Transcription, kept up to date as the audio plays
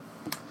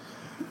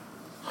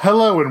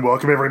Hello and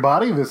welcome,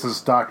 everybody. This is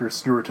Dr.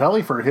 Stuart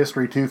Tully for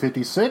History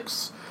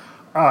 256.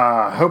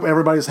 Hope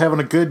everybody's having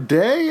a good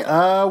day.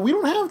 We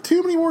don't have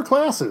too many more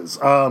classes.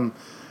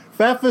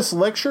 This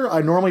lecture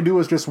I normally do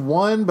is just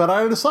one, but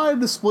I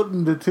decided to split it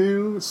into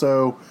two,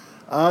 so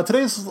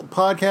today's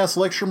podcast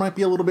lecture might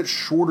be a little bit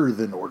shorter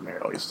than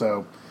ordinarily.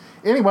 So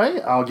anyway,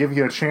 I'll give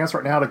you a chance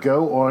right now to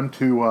go on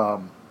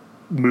to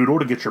Moodle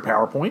to get your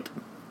PowerPoint.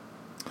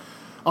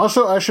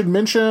 Also, I should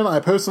mention, I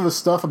posted this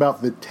stuff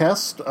about the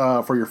test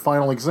for your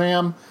final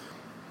exam.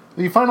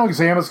 The final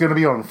exam is going to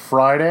be on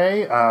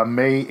Friday,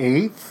 May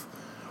 8th.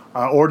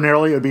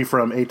 Ordinarily, it would be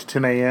from 8 to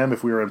 10 a.m.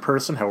 if we were in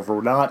person, however,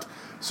 we're not.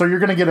 So you're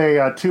going to get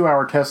a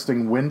 2-hour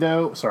testing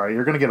window. Sorry,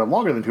 you're going to get a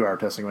longer than 2-hour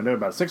testing window,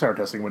 about a 6-hour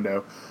testing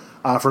window,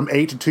 from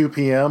 8 to 2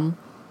 p.m.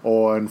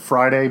 on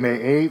Friday, May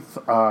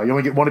 8th. You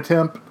only get one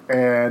attempt,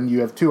 and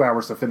you have 2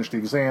 hours to finish the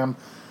exam.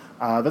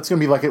 That's going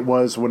to be like it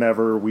was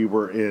whenever we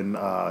were in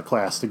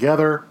class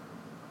together.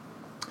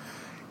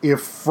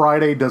 If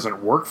Friday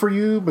doesn't work for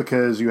you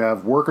because you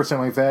have work or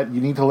something like that, you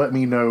need to let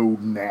me know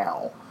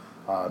now.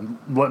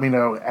 Let me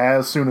know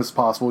as soon as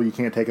possible. You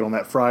can't take it on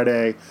that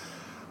Friday.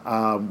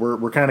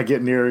 We're kind of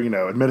getting near,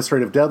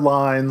 administrative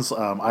deadlines.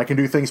 I can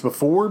do things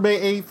before May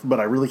 8th, but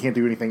I really can't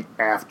do anything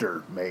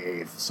after May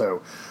 8th.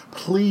 So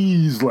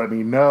please let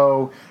me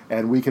know,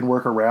 and we can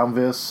work around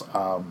this.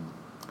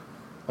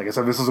 Like I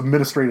said, this is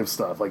administrative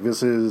stuff. Like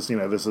this is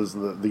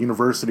the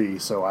university,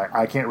 so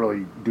I can't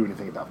really do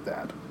anything about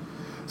that.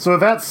 So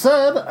with that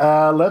said,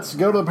 let's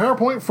go to the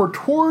PowerPoint for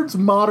Towards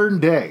Modern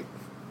Day.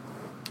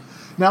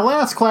 Now,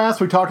 last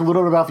class we talked a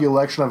little bit about the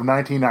election of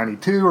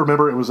 1992.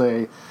 Remember, it was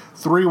a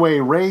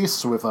three-way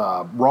race with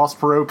Ross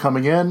Perot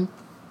coming in.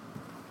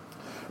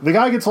 The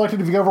guy gets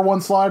elected, if you go over one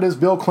slide, is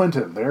Bill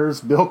Clinton.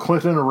 There's Bill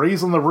Clinton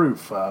raising the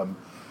roof.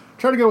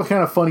 Try to go with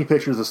kind of funny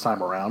pictures this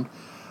time around.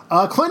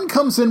 Clinton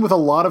comes in with a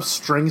lot of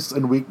strengths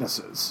and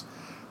weaknesses.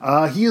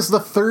 He is the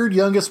third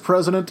youngest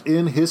president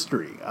in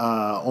history.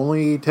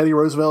 Only Teddy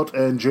Roosevelt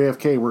and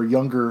JFK were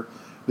younger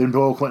than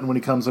Bill Clinton when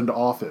he comes into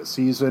office.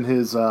 He's in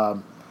his,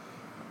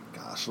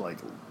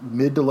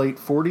 mid to late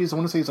 40s. I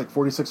want to say he's like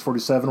 46,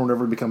 47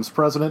 whenever he becomes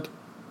president.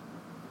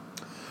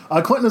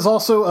 Clinton is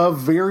also a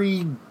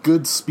very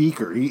good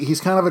speaker. He's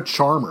kind of a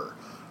charmer.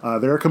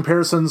 There are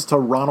comparisons to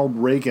Ronald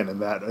Reagan in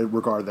that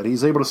regard, that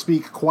he's able to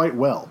speak quite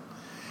well.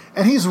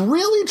 And he's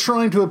really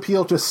trying to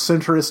appeal to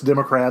centrist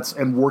Democrats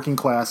and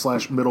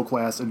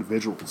working-class/middle-class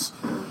individuals.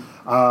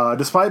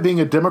 Despite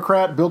being a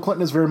Democrat, Bill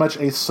Clinton is very much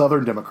a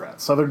Southern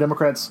Democrat. Southern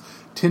Democrats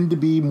tend to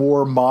be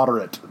more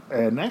moderate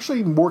and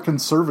actually more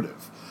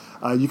conservative.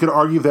 You could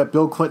argue that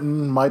Bill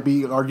Clinton might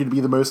be argued to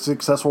be the most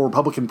successful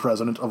Republican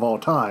president of all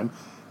time.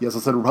 Yes, I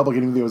said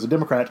Republican even though he was a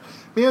Democrat,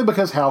 mainly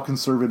because how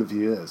conservative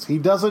he is. He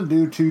doesn't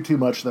do too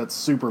much that's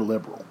super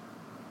liberal.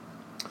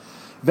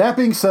 That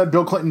being said,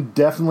 Bill Clinton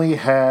definitely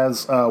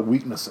has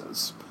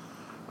weaknesses.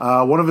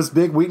 One of his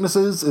big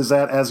weaknesses is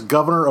that as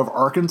governor of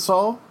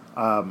Arkansas,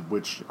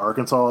 which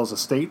Arkansas is a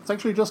state, it's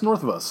actually just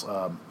north of us,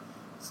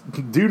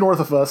 due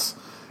north of us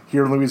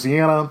here in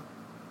Louisiana,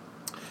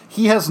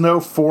 he has no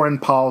foreign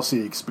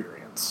policy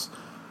experience.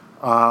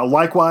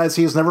 Likewise,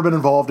 he has never been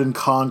involved in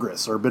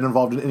Congress or been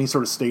involved in any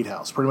sort of state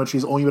house. Pretty much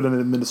he's only been in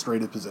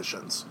administrative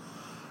positions.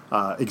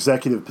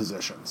 Executive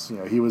positions.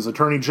 He was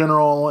Attorney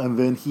General, and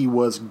then he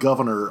was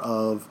governor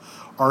of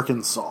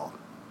Arkansas.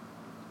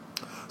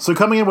 So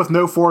coming in with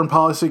no foreign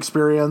policy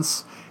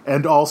experience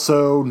and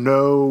also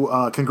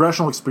no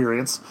congressional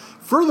experience.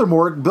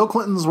 Furthermore, Bill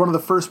Clinton is one of the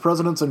first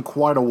presidents in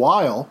quite a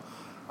while,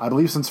 I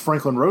believe since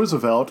Franklin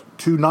Roosevelt,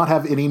 to not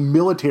have any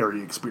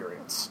military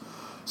experience.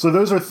 So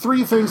those are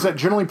three things that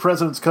generally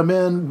presidents come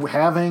in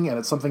having, and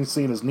it's something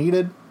seen as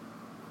needed.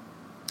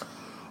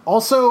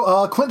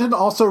 Also, Clinton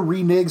also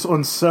reneges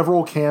on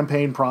several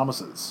campaign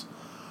promises.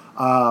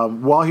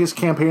 While he's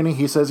campaigning,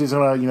 he says he's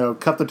going to,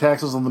 cut the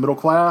taxes on the middle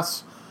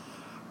class.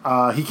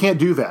 He can't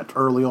do that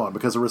early on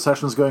because a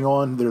recession is going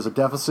on. There's a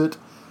deficit.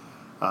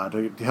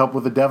 To help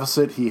with the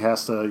deficit, he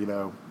has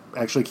to,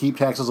 actually keep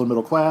taxes on the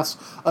middle class.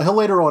 He'll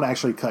later on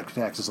actually cut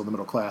taxes on the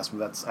middle class, but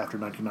that's after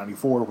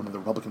 1994 when the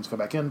Republicans come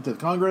back into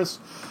Congress.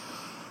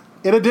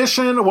 In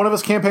addition, one of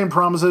his campaign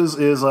promises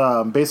is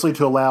basically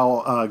to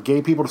allow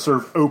gay people to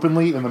serve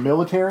openly in the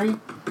military.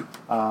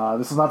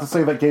 This is not to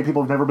say that gay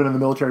people have never been in the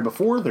military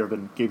before. There have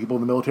been gay people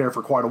in the military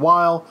for quite a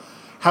while.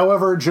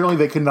 However, generally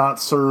they cannot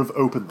serve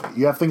openly.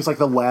 You have things like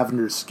the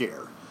Lavender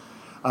Scare,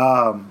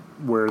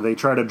 where they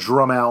try to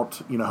drum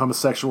out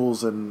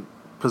homosexuals in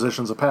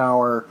positions of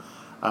power.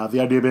 The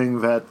idea being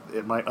that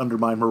it might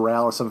undermine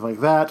morale or something like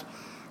that.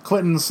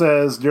 Clinton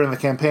says during the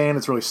campaign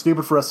it's really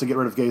stupid for us to get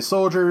rid of gay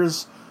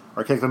soldiers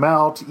or kick them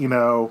out.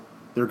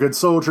 They're good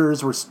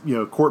soldiers.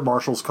 Court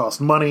martials cost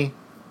money.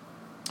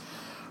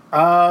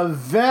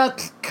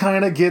 That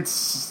kind of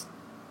gets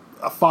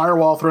a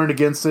firewall thrown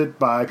against it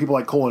by people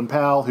like Colin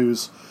Powell,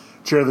 who's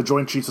chair of the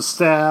Joint Chiefs of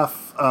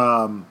Staff.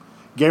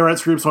 Gay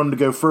rights groups want him to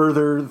go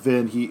further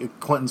than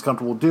Clinton's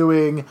comfortable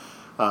doing.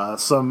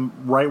 Some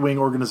right-wing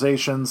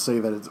organizations say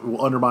that it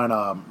will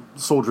undermine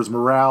soldiers'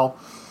 morale.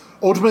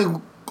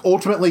 Ultimately,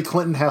 Ultimately,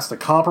 Clinton has to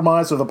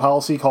compromise with a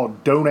policy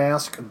called "Don't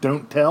Ask,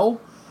 Don't Tell,"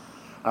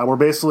 where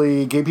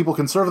basically gay people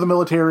can serve the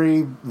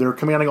military. Their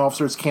commanding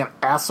officers can't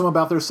ask them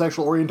about their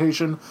sexual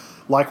orientation.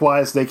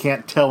 Likewise, they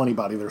can't tell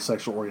anybody their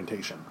sexual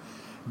orientation.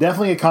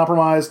 Definitely a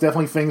compromise,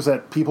 definitely things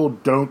that people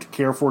don't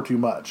care for too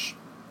much.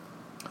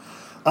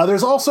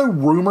 There's also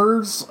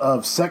rumors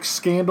of sex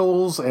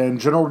scandals and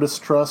general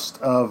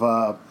distrust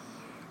of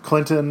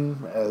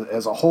Clinton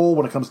as a whole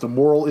when it comes to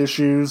moral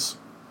issues.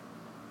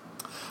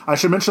 I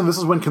should mention this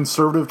is when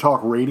conservative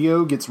talk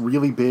radio gets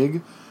really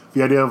big.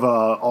 The idea of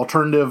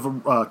alternative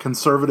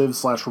conservative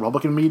 /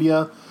 Republican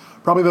media.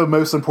 Probably the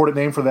most important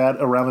name for that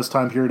around this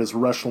time period is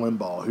Rush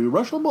Limbaugh, who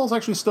Rush Limbaugh is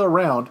actually still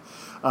around,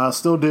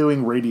 still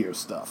doing radio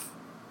stuff.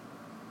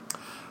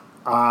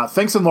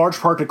 Thanks in large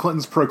part to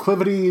Clinton's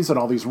proclivities and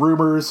all these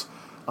rumors,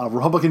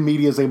 Republican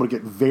media is able to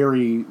get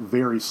very,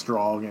 very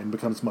strong and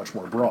becomes much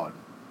more broad.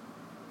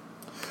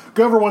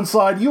 Go over one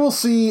side, you will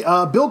see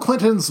Bill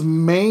Clinton's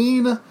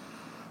main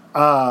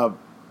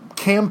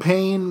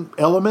campaign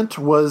element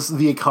was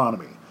the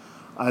economy.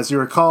 As you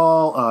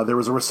recall, there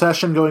was a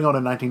recession going on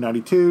in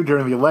 1992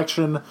 during the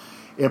election.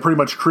 It pretty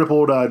much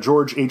crippled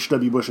George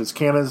H.W. Bush's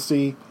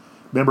candidacy.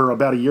 Remember,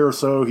 about a year or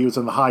so, he was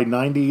in the high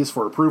 90s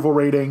for approval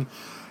rating.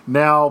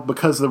 Now,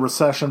 because of the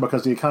recession,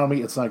 because of the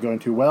economy, it's not going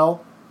too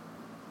well.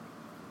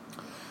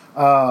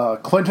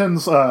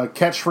 Clinton's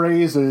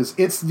catchphrase is,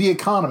 "It's the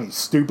economy,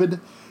 stupid."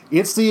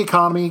 It's the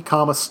economy,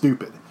 comma,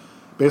 stupid.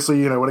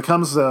 Basically, when it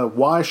comes to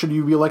why should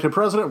you be elected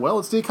president, well,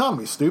 it's the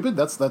economy, stupid.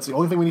 That's the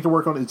only thing we need to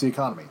work on is the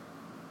economy.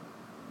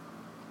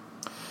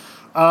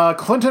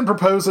 Clinton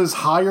proposes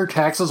higher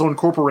taxes on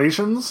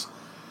corporations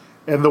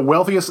and the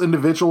wealthiest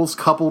individuals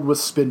coupled with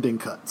spending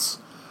cuts.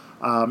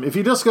 If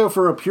you just go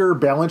for a pure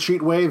balance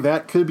sheet way,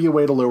 that could be a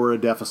way to lower a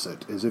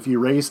deficit, is if you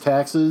raise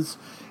taxes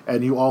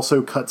and you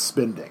also cut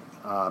spending.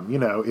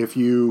 If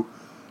you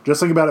just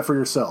think about it for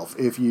yourself.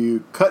 If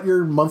you cut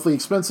your monthly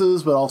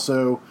expenses, but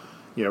also,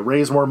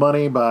 raise more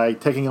money by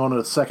taking on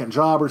a second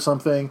job or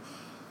something,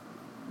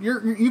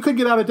 you could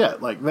get out of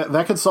debt. Like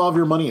that could solve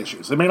your money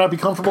issues. It may not be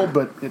comfortable,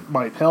 but it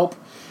might help.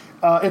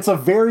 It's a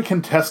very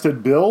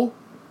contested bill.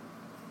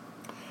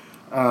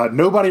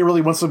 Nobody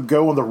really wants to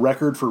go on the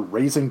record for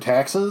raising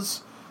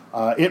taxes.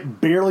 It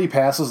barely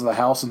passes the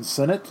House and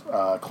Senate.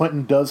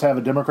 Clinton does have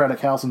a Democratic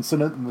House and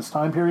Senate in this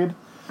time period.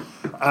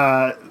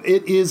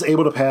 It is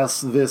able to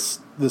pass this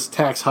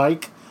tax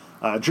hike.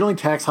 Generally,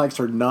 tax hikes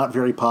are not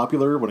very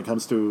popular when it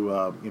comes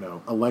to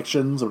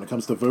elections, when it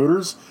comes to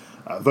voters.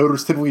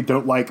 Voters typically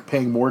don't like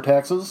paying more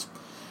taxes.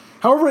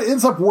 However, it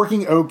ends up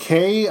working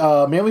okay,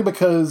 mainly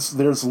because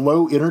there's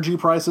low energy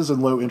prices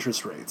and low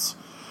interest rates.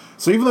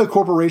 So even though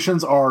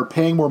corporations are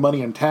paying more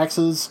money in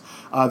taxes,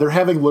 they're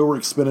having lower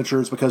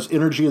expenditures because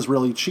energy is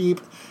really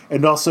cheap,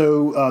 and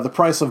also the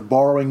price of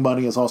borrowing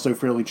money is also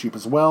fairly cheap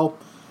as well.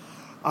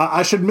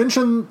 I should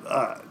mention,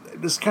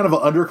 this is kind of an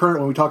undercurrent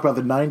when we talk about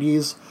the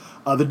 90s.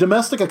 The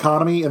domestic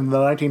economy in the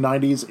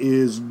 1990s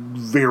is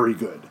very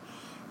good.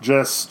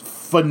 Just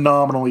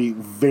phenomenally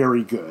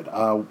very good.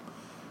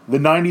 The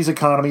 90s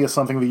economy is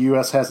something the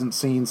U.S. hasn't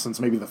seen since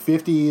maybe the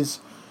 50s.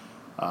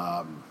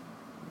 I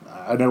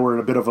know we're in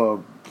a bit of a...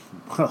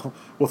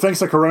 Well, thanks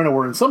to Corona,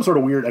 we're in some sort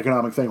of weird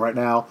economic thing right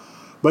now.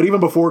 But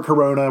even before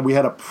Corona, we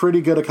had a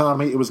pretty good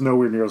economy. It was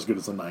nowhere near as good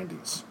as the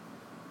 90s.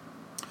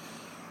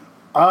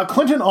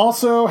 Clinton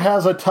also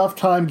has a tough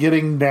time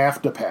getting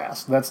NAFTA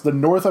passed. That's the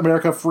North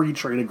America Free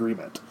Trade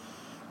Agreement.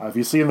 If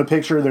you see in the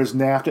picture, there's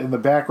NAFTA in the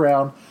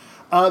background.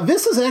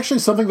 This is actually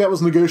something that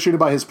was negotiated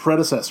by his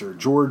predecessor,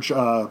 George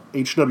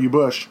H.W.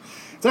 Bush.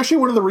 It's actually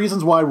one of the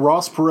reasons why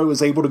Ross Perot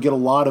is able to get a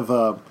lot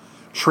of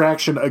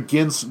traction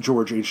against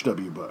George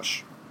H.W.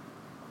 Bush.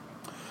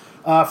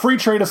 Free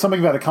trade is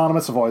something that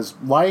economists have always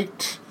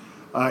liked.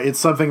 It's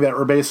something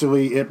that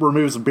basically it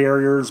removes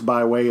barriers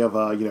by way of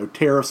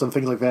tariffs and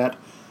things like that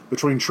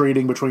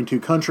trading between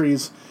two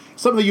countries.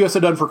 Something the U.S.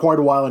 had done for quite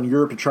a while in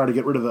Europe to try to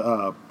get rid of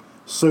the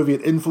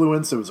Soviet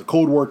influence. It was a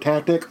Cold War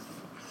tactic.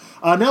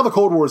 Now the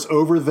Cold War is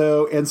over,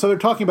 though, and so they're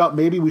talking about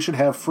maybe we should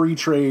have free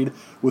trade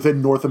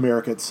within North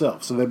America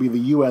itself. So that'd be the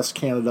U.S.,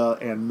 Canada,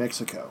 and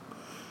Mexico.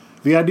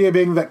 The idea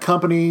being that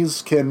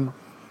companies can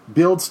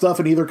build stuff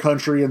in either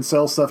country and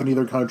sell stuff in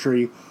either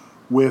country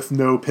with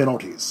no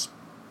penalties.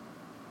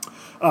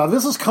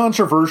 This is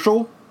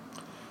controversial.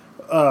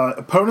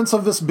 Opponents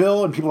of this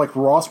bill and people like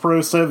Ross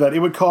Perot said that it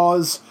would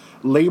cause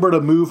labor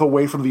to move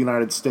away from the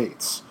United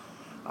States.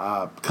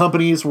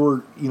 Companies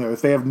were,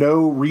 if they have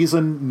no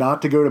reason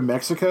not to go to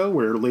Mexico,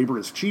 where labor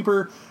is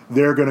cheaper,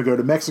 they're going to go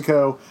to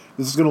Mexico.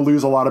 This is going to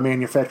lose a lot of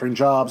manufacturing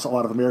jobs. A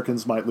lot of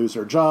Americans might lose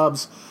their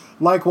jobs.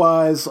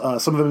 Likewise,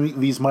 some of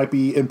these might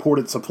be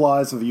imported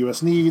supplies that the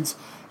U.S. needs,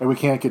 and we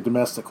can't get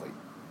domestically.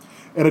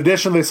 In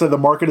addition, they said the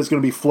market is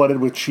going to be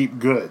flooded with cheap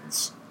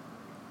goods.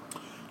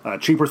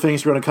 Cheaper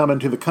things are going to come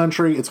into the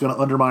country. It's going to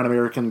undermine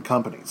American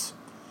companies.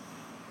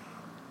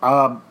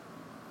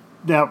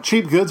 Now,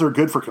 cheap goods are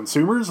good for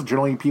consumers.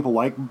 Generally, people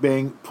like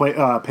paying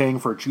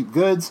for cheap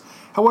goods.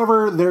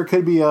 However, there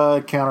could be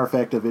a counter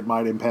effect if it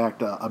might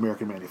impact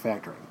American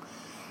manufacturing.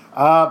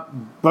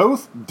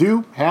 Both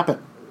do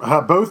happen.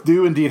 Both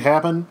do indeed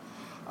happen.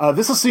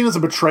 This is seen as a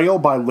betrayal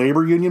by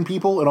labor union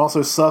people and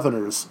also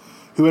Southerners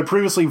who had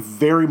previously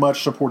very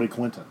much supported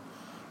Clinton.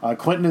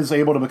 Clinton is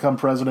able to become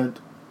president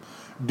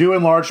due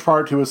in large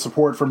part to his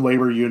support from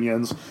labor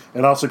unions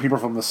and also people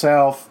from the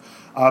South,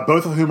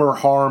 both of whom are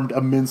harmed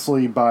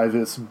immensely by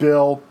this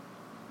bill,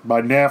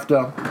 by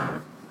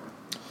NAFTA.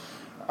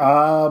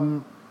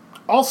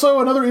 Also,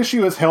 another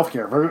issue is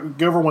healthcare.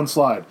 Go over one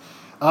slide.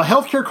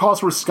 Healthcare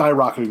costs were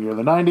skyrocketing near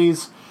the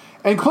 90s,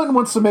 and Clinton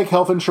wants to make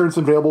health insurance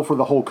available for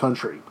the whole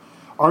country,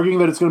 arguing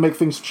that it's going to make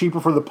things cheaper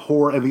for the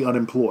poor and the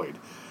unemployed.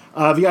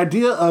 The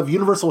idea of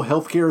universal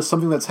health care is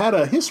something that's had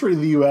a history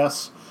in the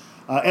U.S.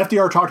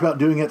 FDR talked about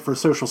doing it for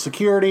Social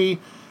Security.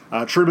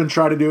 Truman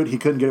tried to do it. He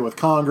couldn't get it with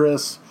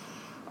Congress.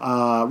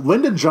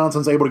 Lyndon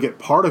Johnson's able to get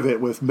part of it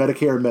with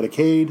Medicare and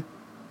Medicaid.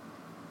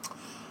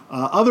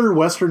 Other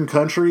Western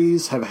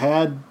countries have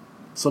had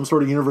some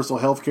sort of universal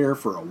health care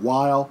for a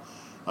while.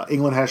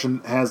 England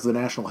has the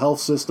National Health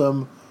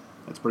System.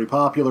 It's pretty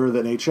popular,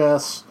 the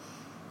NHS.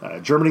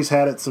 Germany's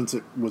had it since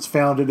it was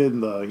founded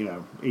in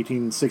the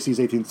 1860s,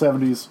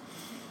 1870s.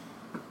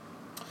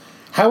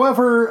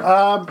 However,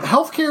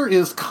 healthcare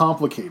is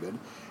complicated,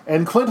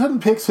 and Clinton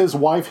picks his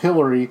wife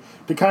Hillary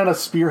to kind of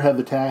spearhead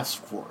the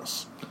task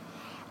force.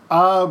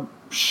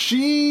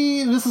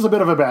 This is a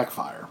bit of a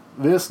backfire.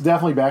 This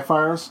definitely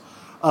backfires.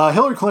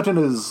 Hillary Clinton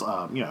is,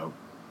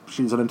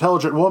 she's an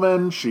intelligent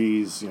woman.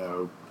 She was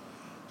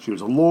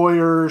a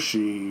lawyer.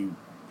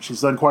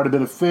 She's done quite a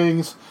bit of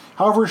things.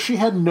 However, she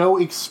had no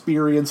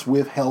experience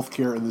with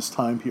healthcare in this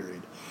time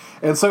period.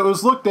 And so it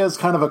was looked as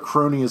kind of a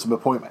cronyism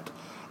appointment.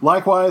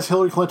 Likewise,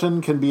 Hillary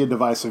Clinton can be a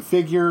divisive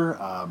figure.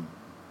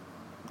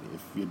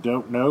 If you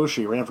don't know,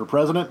 she ran for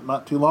president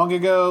not too long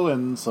ago,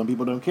 and some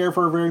people don't care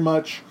for her very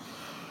much.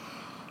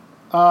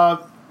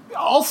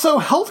 Also,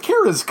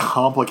 healthcare is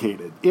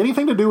complicated.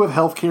 Anything to do with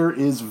healthcare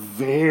is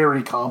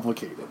very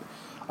complicated.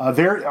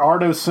 There are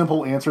no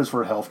simple answers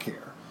for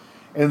healthcare.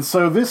 And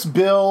so this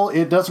bill,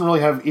 it doesn't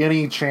really have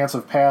any chance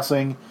of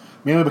passing,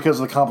 mainly because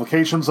of the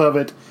complications of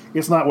it.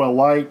 It's not well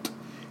liked.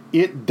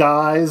 It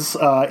dies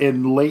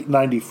in late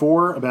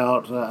 94,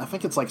 about, I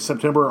think it's like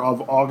September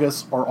of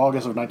August of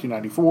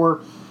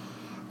 1994.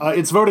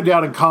 It's voted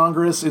down in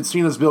Congress. It's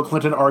seen as Bill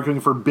Clinton arguing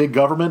for big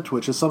government,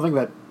 which is something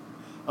that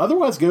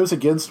otherwise goes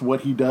against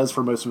what he does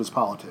for most of his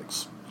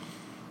politics.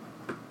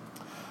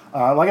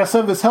 Like I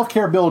said, this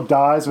healthcare bill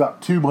dies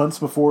about 2 months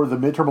before the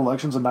midterm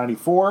elections in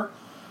 94.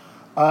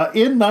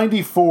 In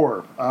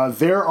 94,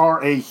 there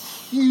are a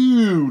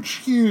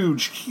huge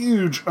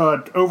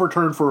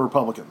overturn for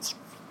Republicans.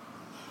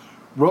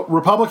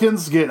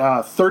 Republicans get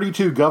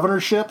 32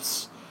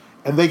 governorships,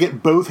 and they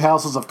get both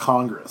houses of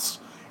Congress.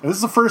 And this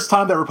is the first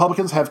time that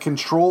Republicans have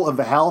control of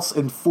the House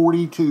in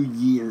 42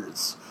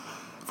 years.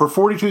 For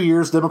 42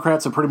 years,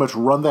 Democrats have pretty much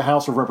run the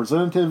House of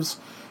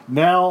Representatives.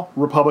 Now,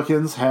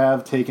 Republicans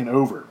have taken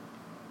over.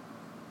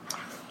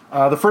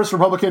 The first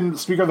Republican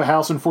Speaker of the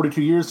House in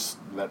 42 years,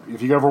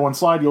 if you go over one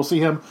slide, you'll see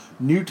him,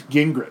 Newt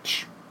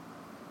Gingrich.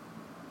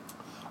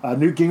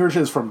 Newt Gingrich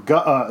is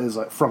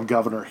from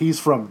governor. He's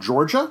from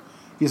Georgia.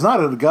 He's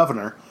not a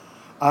governor.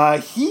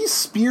 He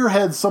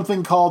spearheads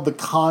something called the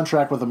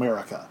Contract with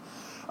America.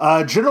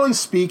 Generally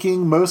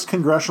speaking, most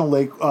conventional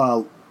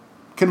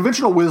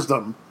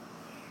wisdom,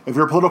 if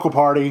you're a political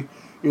party,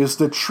 is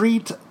to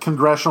treat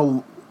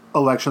congressional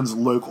elections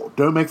local.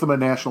 Don't make them a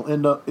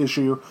national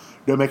issue.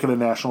 Don't make it a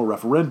national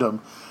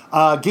referendum.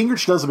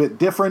 Gingrich does a bit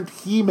different.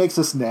 He makes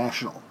this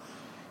national.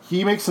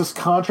 He makes this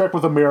Contract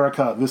with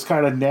America this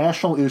kind of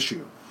national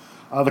issue.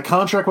 The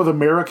Contract with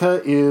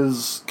America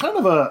is kind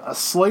of a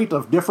slate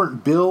of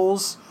different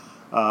bills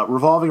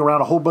revolving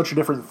around a whole bunch of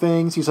different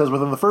things. He says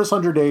within the first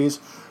 100 days,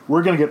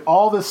 we're going to get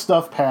all this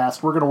stuff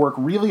passed. We're going to work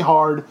really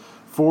hard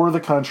for the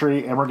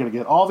country, and we're going to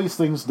get all these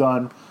things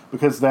done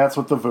because that's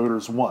what the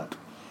voters want.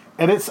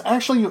 And it's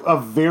actually a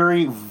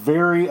very,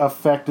 very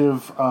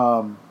effective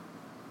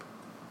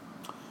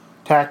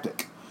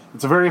tactic.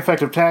 It's a very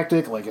effective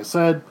tactic. Like I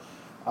said,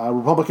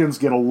 Republicans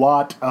get a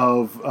lot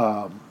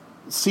of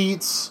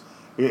seats.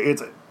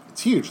 It's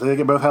huge. They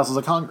get both houses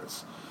of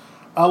Congress.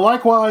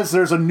 Likewise,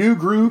 there's a new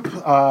group.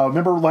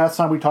 Remember last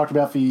time we talked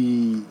about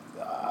the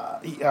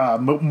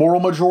moral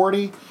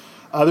majority?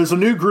 There's a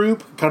new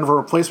group, kind of a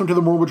replacement to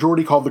the moral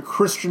majority, called the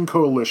Christian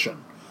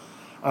Coalition.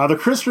 The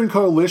Christian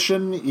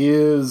Coalition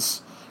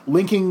is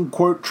linking,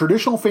 quote,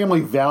 traditional family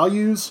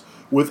values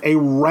with a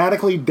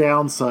radically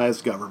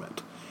downsized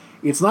government.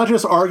 It's not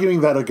just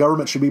arguing that a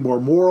government should be more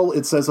moral,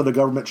 it says that a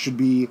government should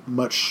be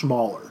much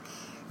smaller.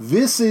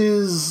 This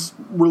is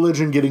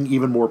religion getting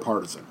even more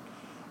partisan.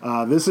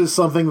 This is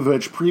something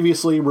which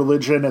previously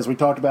religion, as we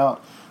talked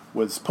about,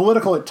 was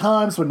political at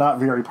times, but not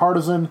very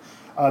partisan.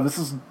 This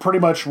is pretty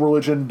much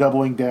religion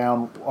doubling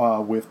down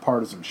with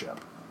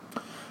partisanship.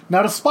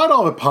 Now, despite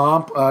all the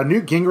pomp,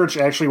 Newt Gingrich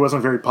actually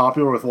wasn't very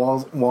popular with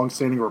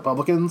long-standing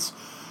Republicans.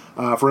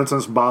 For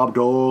instance, Bob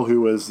Dole,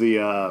 who was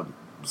the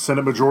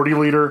Senate Majority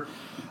Leader,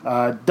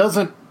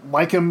 doesn't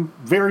like him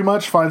very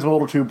much, finds him a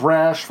little too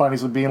brash,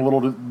 finds him being a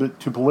little bit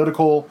too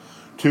political,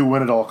 to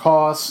win at all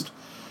costs.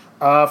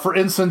 For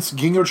instance,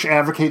 Gingrich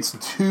advocates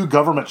 2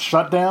 government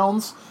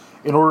shutdowns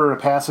in order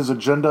to pass his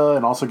agenda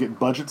and also get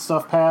budget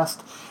stuff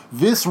passed.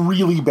 This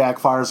really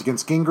backfires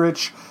against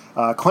Gingrich.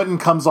 Clinton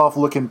comes off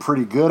looking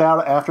pretty good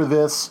out after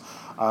this.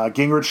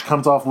 Gingrich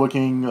comes off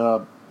looking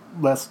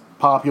less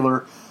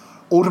popular.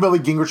 Ultimately,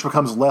 Gingrich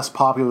becomes less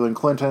popular than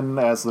Clinton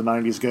as the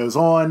 90s goes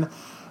on.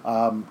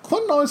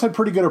 Clinton always had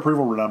pretty good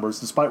approval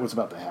numbers, despite what's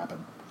about to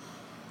happen.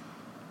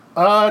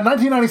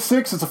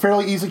 1996, it's a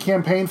fairly easy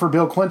campaign for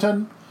Bill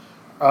Clinton.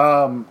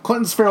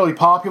 Clinton's fairly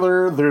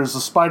popular. There's,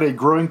 despite a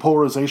growing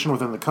polarization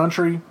within the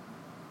country.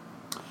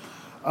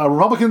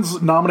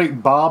 Republicans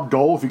nominate Bob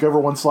Dole. If you go over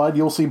one slide,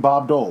 you'll see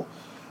Bob Dole.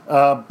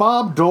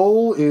 Bob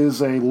Dole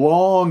is a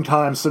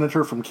longtime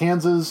senator from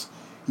Kansas.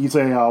 He's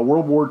a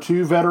World War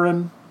II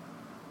veteran.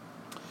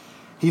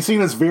 He's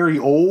seen as very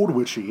old,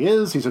 which he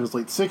is. He's in his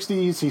late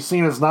 60s. He's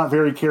seen as not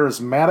very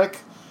charismatic.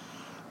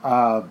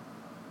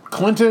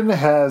 Clinton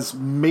has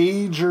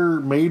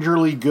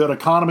majorly good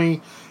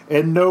economy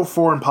and no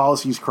foreign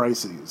policies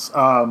crises.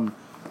 I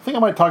think I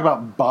might talk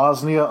about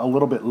Bosnia a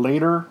little bit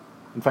later.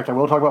 In fact, I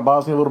will talk about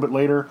Bosnia a little bit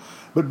later.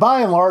 But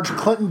by and large,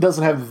 Clinton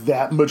doesn't have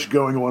that much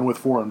going on with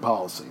foreign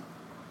policy.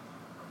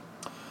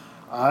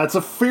 It's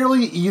a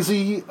fairly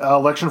easy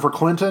election for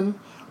Clinton,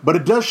 but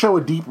it does show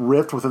a deep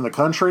rift within the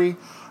country.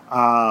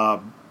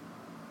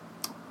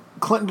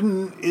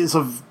 Clinton is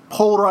a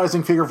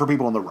polarizing figure for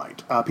people on the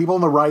right. People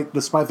on the right,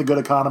 despite the good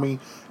economy,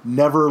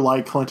 never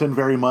like Clinton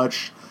very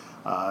much.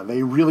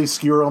 They really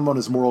skewer him on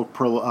his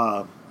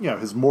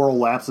his moral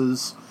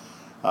lapses.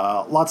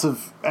 Lots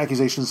of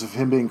accusations of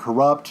him being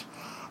corrupt.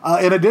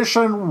 In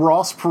addition,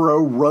 Ross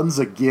Perot runs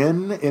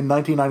again in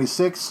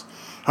 1996.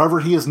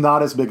 However, he is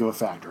not as big of a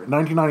factor. In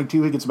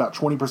 1992, he gets about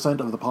 20%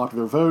 of the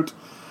popular vote.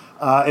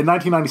 In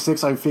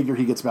 1996, I figure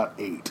he gets about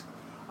 8%.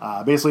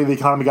 Basically, the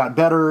economy got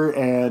better,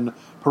 and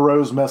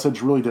Perot's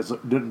message really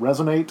didn't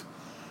resonate.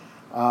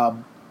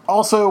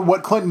 Also,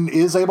 what Clinton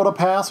is able to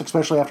pass,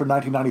 especially after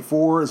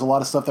 1994, is a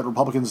lot of stuff that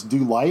Republicans do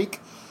like.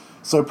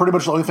 So pretty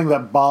much the only thing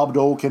that Bob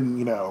Dole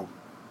can,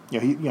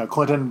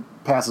 Clinton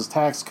passes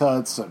tax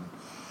cuts and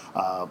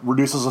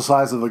reduces the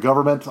size of the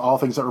government, all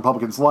things that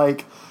Republicans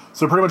like.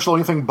 So pretty much the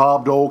only thing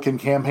Bob Dole can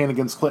campaign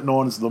against Clinton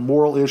on is the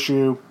moral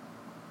issue.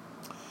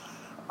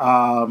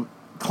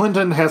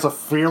 Clinton has a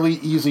fairly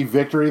easy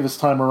victory this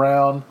time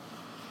around.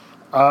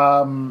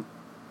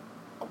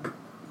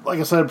 Like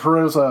I said,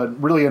 Perot's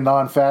really a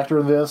non-factor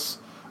in this.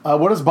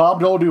 What does Bob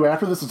Dole do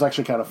after this? It's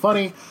actually kind of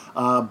funny.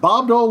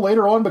 Bob Dole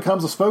later on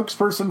becomes a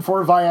spokesperson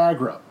for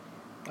Viagra.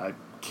 I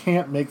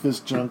can't make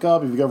this junk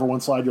up. If you go over one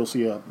slide, you'll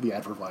see the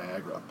ad for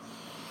Viagra.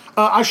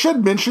 I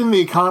should mention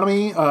the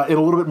economy in a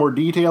little bit more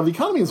detail. The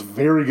economy is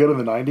very good in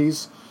the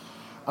 90s.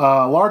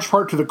 Large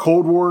part to the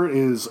Cold War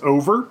is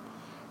over.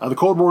 The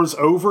Cold War is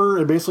over,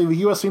 and basically the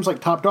U.S. seems like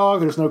top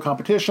dog. There's no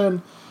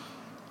competition.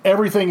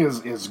 Everything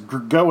is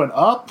going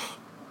up.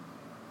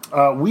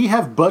 We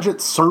have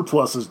budget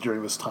surpluses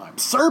during this time.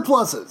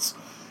 Surpluses!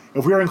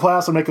 If we were in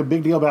class, I'd make a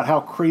big deal about how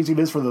crazy it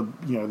is for the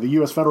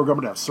U.S. federal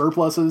government to have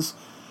surpluses.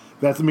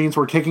 That means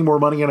we're taking more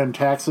money in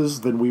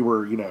taxes than we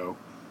were,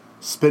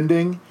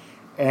 spending.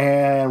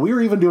 And we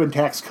were even doing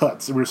tax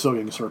cuts, and we were still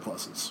getting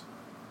surpluses.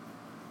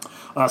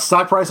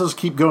 Stock prices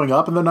keep going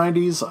up in the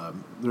 90s.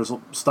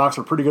 Stocks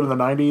are pretty good in the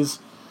 90s.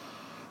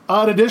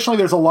 And additionally,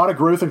 there's a lot of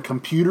growth in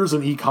computers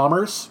and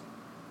e-commerce.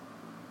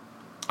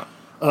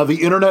 The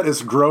internet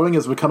is growing,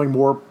 is becoming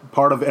more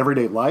part of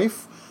everyday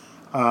life.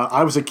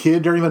 I was a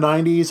kid during the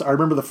 90s. I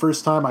remember the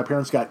first time my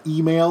parents got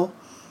email.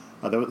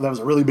 That was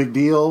a really big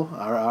deal.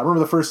 I remember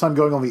the first time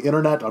going on the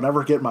internet. I'll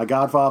never forget my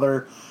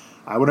godfather.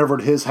 I went over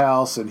to his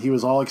house, and he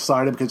was all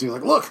excited because he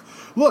was like,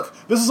 look,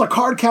 this is a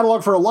card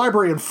catalog for a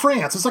library in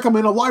France. It's like I'm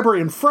in a library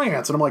in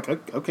France. And I'm like,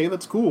 okay,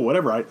 that's cool,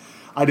 whatever.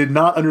 I did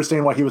not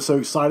understand why he was so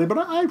excited, but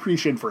I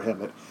appreciate for him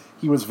that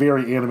he was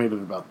very animated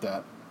about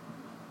that.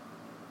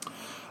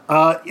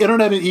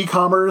 Internet and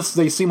e-commerce,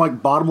 they seem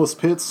like bottomless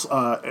pits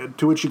to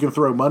which you can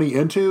throw money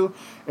into,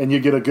 and you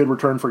get a good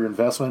return for your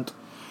investment.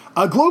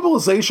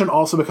 Globalization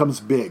also becomes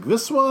big.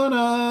 This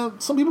one,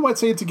 some people might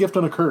say it's a gift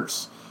and a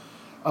curse.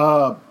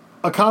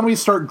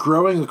 Economies start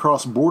growing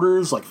across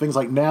borders, like things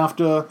like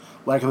NAFTA,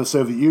 like in the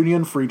Soviet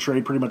Union. Free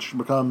trade pretty much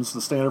becomes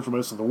the standard for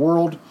most of the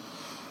world.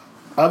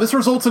 This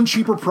results in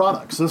cheaper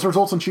products. Which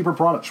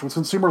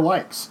consumer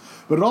likes.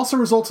 But it also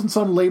results in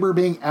some labor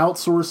being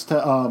outsourced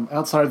to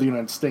outside of the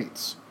United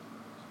States.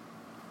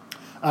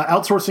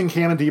 Outsourcing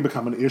can indeed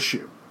become an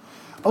issue.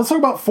 Let's talk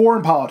about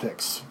foreign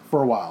politics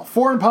for a while.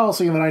 Foreign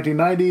policy in the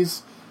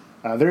 1990s.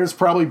 There's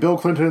probably Bill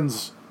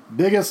Clinton's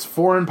biggest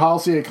foreign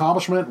policy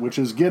accomplishment, which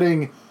is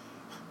getting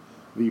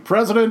the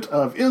president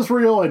of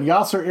Israel and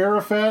Yasser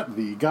Arafat,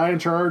 the guy in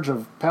charge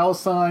of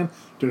Palestine,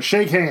 to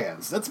shake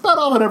hands. That's about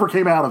all that ever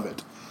came out of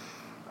it.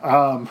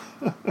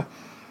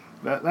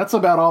 That's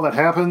about all that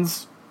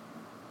happens.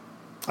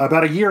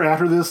 About a year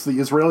after this, the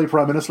Israeli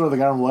Prime Minister,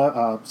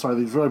 the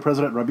Israeli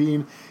President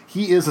Rabin,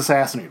 he is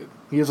assassinated.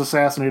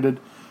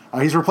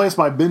 He's replaced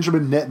by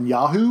Benjamin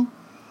Netanyahu.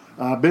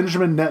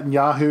 Benjamin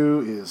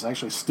Netanyahu is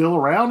actually still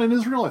around in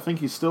Israel. I think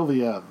he's still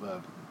the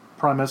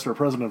prime minister or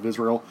president of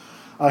Israel,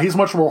 he's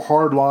much more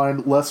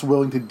hardline, less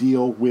willing to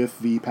deal with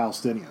the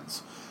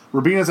Palestinians.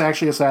 Rabin is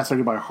actually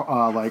assassinated by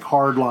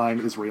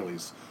hardline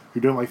Israelis who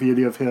don't like the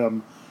idea of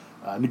him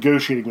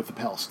negotiating with the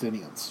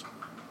Palestinians.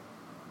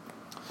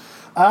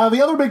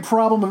 The other big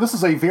problem, and this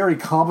is a very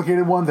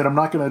complicated one that I'm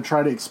not going to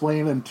try to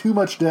explain in too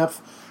much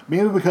depth,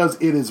 mainly because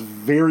it is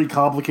very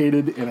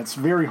complicated and it's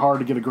very hard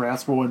to get a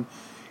grasp on,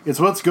 is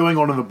what's going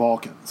on in the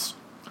Balkans.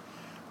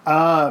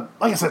 Like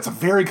I said, it's a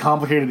very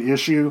complicated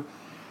issue.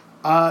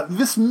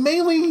 This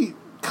mainly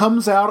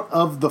comes out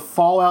of the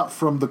fallout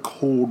from the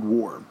Cold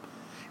War.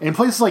 In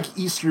places like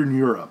Eastern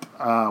Europe,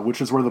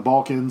 which is where the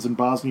Balkans and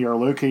Bosnia are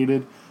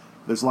located,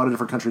 there's a lot of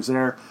different countries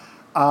there.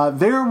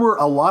 There were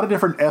a lot of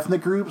different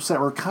ethnic groups that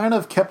were kind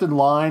of kept in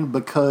line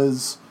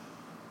because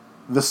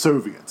the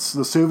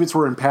Soviets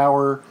were in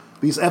power.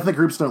 These ethnic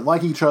groups don't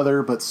like each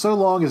other, but so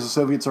long as the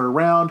Soviets are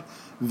around,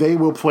 they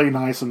will play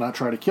nice and not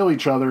try to kill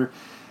each other.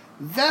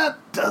 That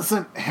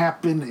doesn't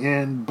happen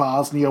in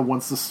Bosnia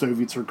once the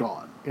Soviets are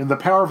gone. In the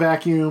power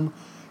vacuum,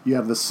 you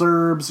have the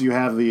Serbs, you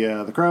have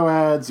the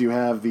Croats, you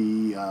have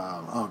the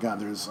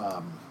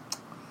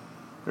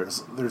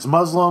there's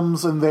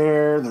Muslims in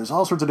there. There's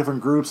all sorts of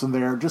different groups in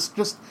there. Just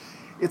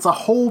it's a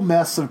whole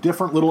mess of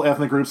different little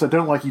ethnic groups that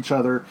don't like each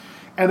other.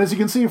 And as you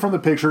can see from the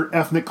picture,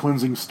 ethnic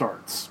cleansing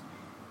starts.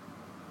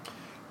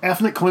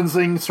 Ethnic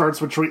cleansing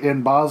starts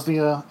in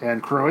Bosnia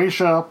and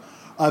Croatia.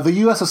 The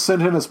U.S. is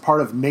sent in as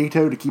part of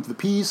NATO to keep the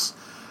peace.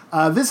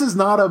 This is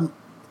not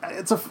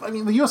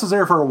the U.S. is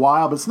there for a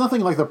while, but it's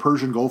nothing like the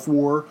Persian Gulf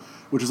War,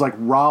 which is like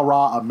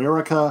rah-rah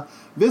America.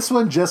 This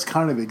one just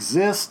kind of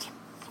exists.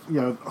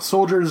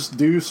 Soldiers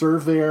do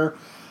serve there.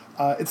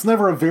 It's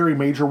never a very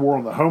major war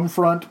on the home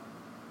front.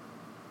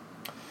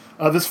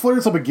 This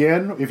flares up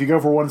again. If you go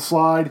for one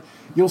slide,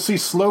 you'll see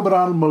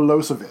Slobodan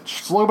Milosevic.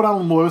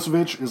 Slobodan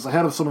Milosevic is the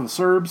head of some of the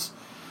Serbs.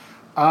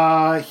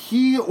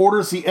 He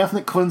orders the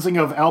ethnic cleansing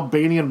of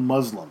Albanian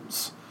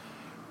Muslims.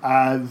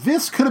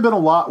 This could have been a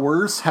lot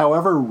worse.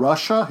 However,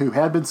 Russia, who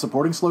had been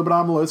supporting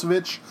Slobodan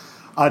Milosevic,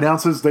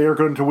 announces they are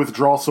going to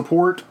withdraw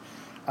support.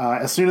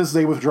 As soon as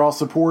they withdraw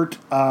support,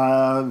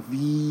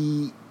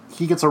 he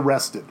gets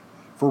arrested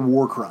for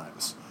war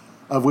crimes,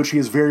 of which he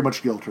is very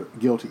much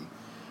guilty.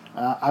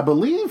 I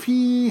believe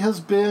he has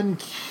been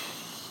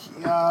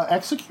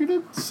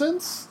executed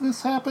since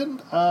this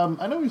happened.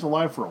 I know he's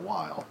alive for a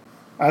while.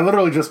 I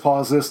literally just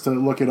paused this to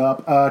look it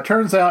up.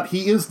 Turns out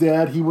he is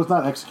dead. He was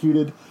not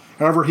executed.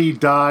 However, he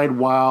died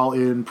while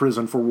in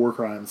prison for war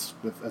crimes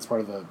as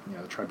part of the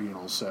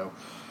tribunals. So,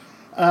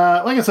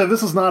 like I said,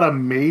 this is not a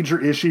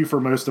major issue for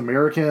most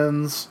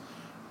Americans.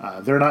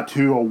 They're not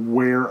too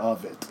aware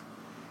of it.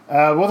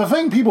 Well, the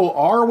thing people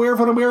are aware of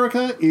in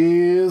America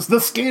is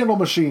the scandal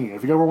machine.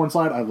 If you go over one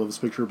slide, I love this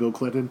picture of Bill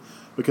Clinton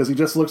because he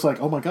just looks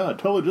like, oh my God,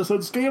 Tully just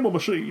said scandal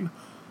machine.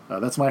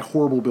 That's my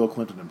horrible Bill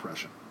Clinton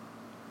impression.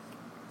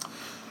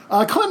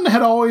 Clinton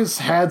had always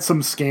had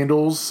some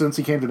scandals since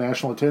he came to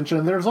national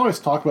attention. There's always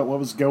talk about what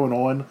was going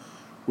on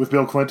with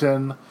Bill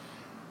Clinton,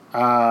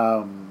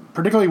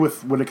 particularly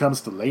when it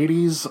comes to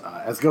ladies.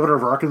 As governor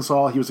of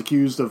Arkansas, he was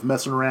accused of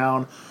messing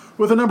around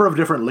with a number of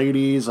different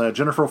ladies.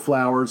 Jennifer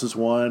Flowers is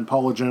one,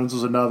 Paula Jones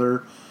is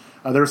another.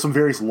 There were some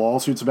various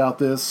lawsuits about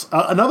this.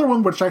 Another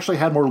one which actually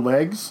had more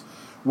legs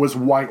was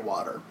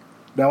Whitewater.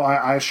 Now,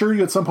 I assure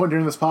you at some point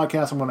during this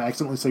podcast I'm going to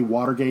accidentally say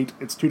Watergate.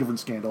 It's two different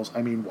scandals.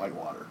 I mean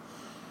Whitewater.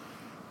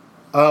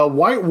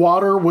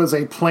 Whitewater was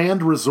a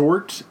planned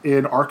resort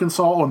in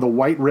Arkansas on the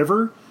White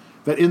River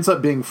that ends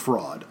up being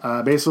fraud.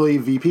 Basically,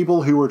 the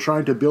people who were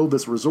trying to build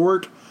this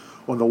resort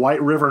on the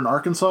White River in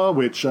Arkansas,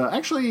 which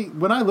actually,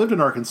 when I lived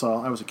in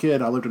Arkansas, I was a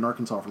kid, I lived in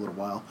Arkansas for a little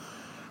while.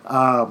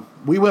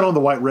 We went on the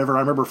White River. I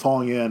remember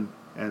falling in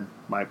and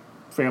my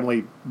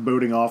family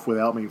boating off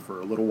without me for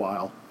a little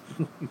while.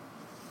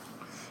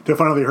 Till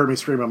finally they heard me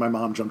scream and my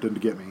mom jumped in to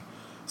get me.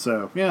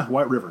 So, yeah,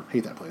 White River.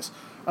 Hate that place.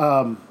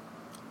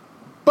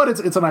 But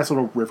it's a nice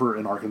little river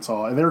in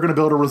Arkansas. And they were going to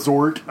build a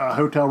resort, a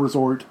hotel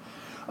resort.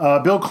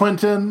 Bill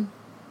Clinton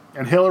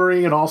and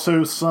Hillary and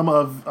also some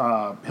of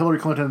Hillary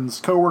Clinton's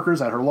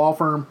co-workers at her law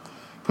firm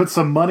put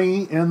some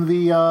money in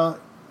the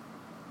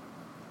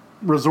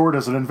resort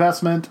as an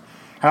investment.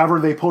 However,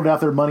 they pulled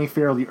out their money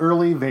fairly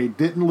early. They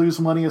didn't lose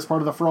money as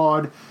part of the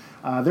fraud.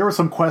 There were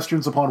some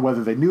questions upon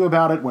whether they knew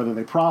about it, whether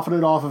they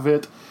profited off of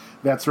it,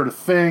 that sort of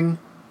thing.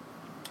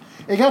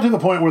 It got to the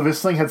point where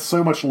this thing had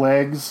so much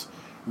legs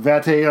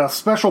that a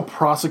special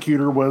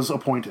prosecutor was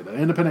appointed. An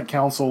independent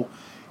counsel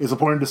is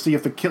appointed to see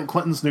if the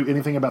Clintons knew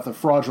anything about the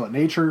fraudulent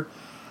nature.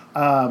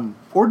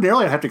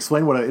 Ordinarily, I'd have to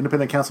explain what an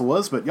independent counsel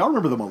was, but y'all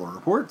remember the Mueller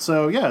report.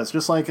 So yeah, it's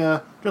just like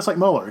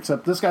Mueller,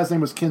 except this guy's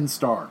name was Ken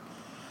Starr.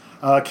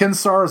 Ken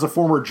Starr is a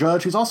former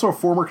judge. He's also a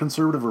former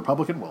conservative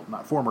Republican. Well,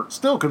 not former,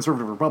 still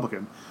conservative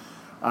Republican.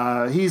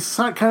 He's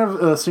kind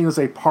of seen as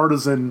a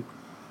partisan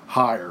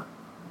hire.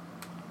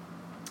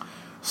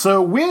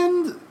 So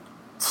when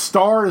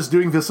Starr is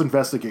doing this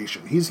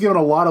investigation, he's given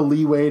a lot of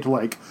leeway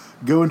to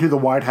go into the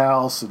White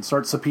House and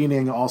start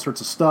subpoenaing all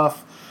sorts of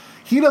stuff.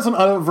 He doesn't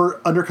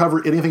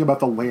undercover anything about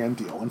the land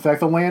deal. In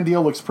fact, the land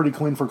deal looks pretty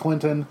clean for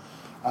Clinton.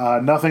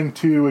 Nothing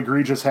too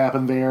egregious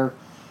happened there.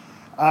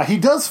 He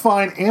does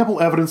find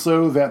ample evidence,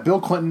 though, that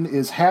Bill Clinton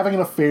is having an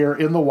affair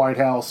in the White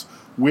House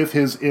with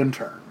his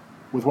intern,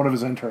 with one of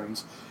his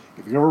interns.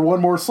 If you go over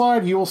one more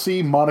slide, you will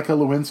see Monica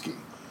Lewinsky.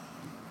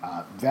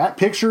 That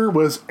picture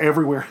was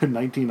everywhere in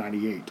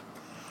 1998.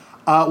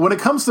 When it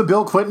comes to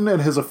Bill Clinton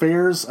and his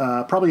affairs,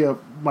 probably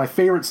my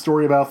favorite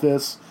story about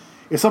this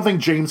is something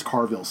James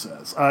Carville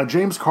says.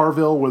 James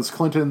Carville was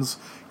Clinton's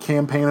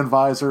campaign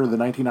advisor in the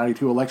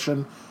 1992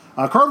 election.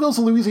 Carville's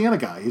a Louisiana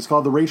guy. He's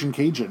called the Raging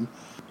Cajun.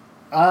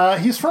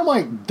 He's from,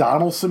 like,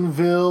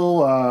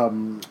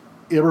 Donaldsonville,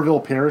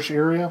 Iberville Parish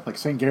area, like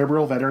St.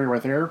 Gabriel, that area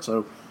right there.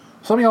 So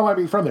some of y'all might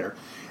be from there.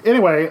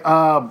 Anyway,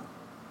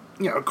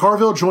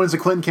 Carville joins the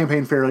Clinton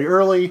campaign fairly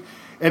early,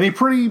 and he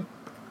pretty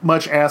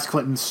much asked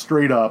Clinton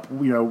straight up,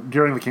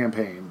 during the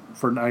campaign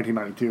for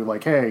 1992,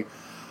 like, hey,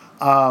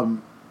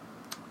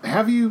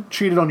 have you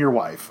cheated on your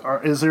wife?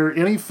 Is there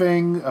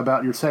anything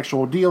about your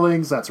sexual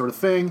dealings, that sort of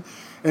thing?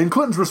 And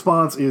Clinton's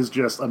response is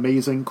just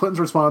amazing. Clinton's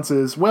response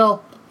is,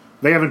 well,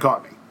 they haven't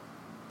caught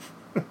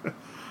me.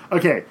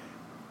 Okay.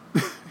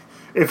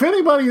 If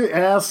anybody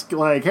asks,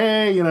 like,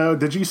 hey,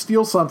 did you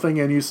steal something?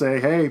 And you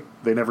say, hey,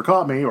 they never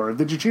caught me. Or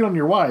did you cheat on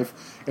your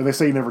wife? And they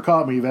say you never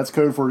caught me. That's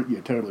code for,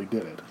 you totally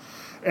did it.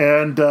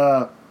 And,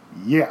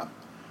 yeah.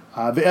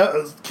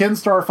 Ken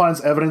Starr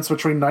finds evidence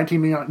between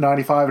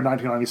 1995 and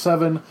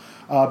 1997.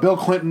 Bill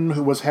Clinton,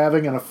 who was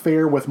having an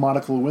affair with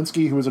Monica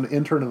Lewinsky, who was an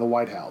intern in the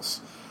White House.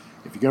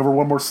 If you go over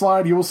one more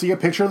slide, you will see a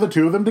picture of the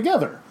two of them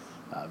together.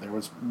 There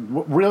was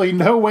really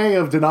no way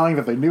of denying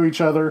that they knew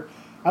each other.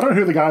 I don't know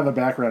who the guy in the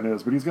background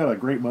is, but he's got a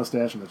great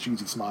mustache and a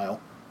cheesy smile.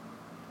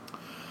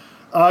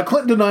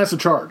 Clinton denies the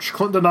charge.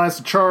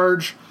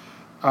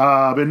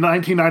 In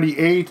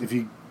 1998, if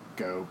you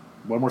go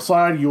one more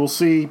slide, you will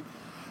see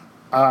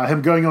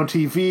him going on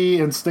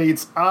TV and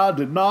states, I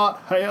did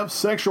not have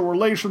sexual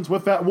relations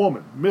with that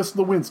woman, Miss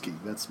Lewinsky.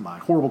 That's my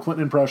horrible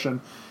Clinton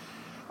impression.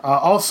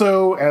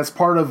 Also, as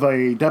part of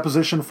a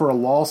deposition for a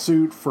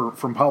lawsuit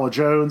from Paula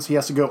Jones, he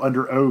has to go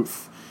under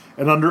oath.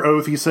 And under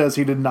oath, he says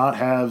he did not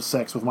have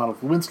sex with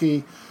Monica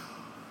Lewinsky.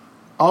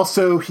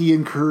 Also, he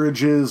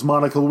encourages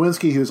Monica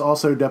Lewinsky, who is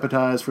also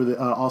deputized for the,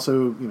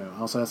 also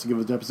has to give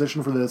a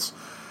deposition for this,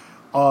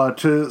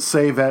 to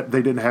say that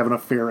they didn't have an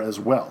affair as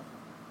well.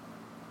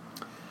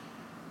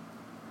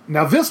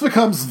 Now, this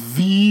becomes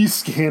the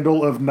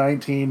scandal of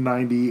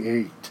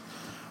 1998.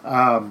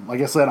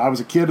 Like I said, I was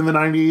a kid in the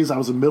 90s. I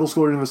was a middle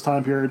schooler in this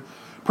time period.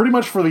 Pretty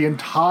much for the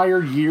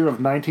entire year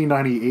of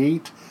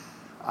 1998,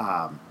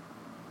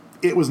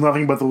 it was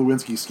nothing but the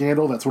Lewinsky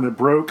scandal. That's when it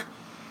broke.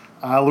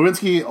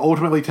 Lewinsky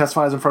ultimately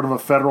testifies in front of a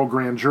federal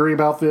grand jury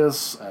about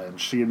this, and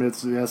she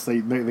admits, yes,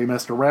 they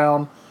messed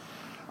around.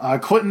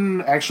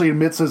 Clinton actually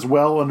admits as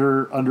well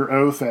under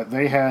oath that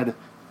they had,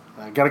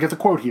 I gotta get the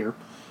quote here,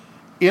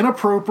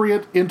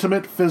 inappropriate,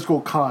 intimate physical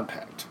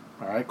contact.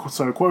 All right,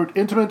 so quote,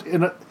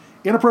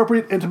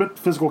 inappropriate, intimate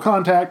physical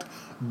contact,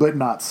 but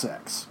not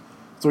sex.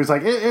 So he's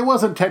like, it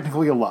wasn't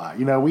technically a lie.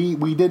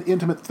 We did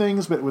intimate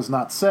things, but it was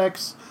not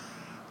sex.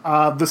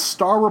 The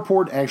Starr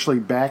report actually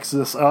backs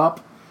this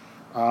up.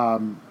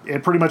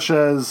 It pretty much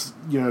says,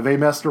 they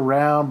messed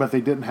around, but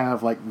they didn't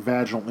have, like,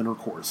 vaginal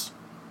intercourse.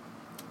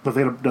 But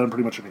they'd have done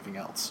pretty much anything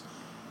else.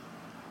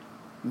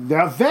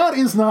 Now, that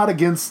is not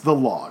against the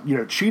law.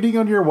 Cheating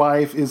on your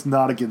wife is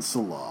not against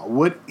the law.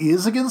 What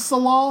is against the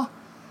law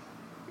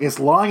is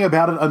lying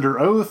about it under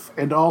oath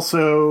and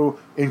also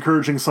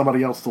encouraging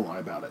somebody else to lie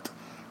about it.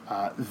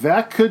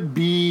 That could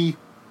be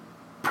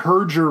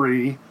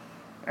perjury,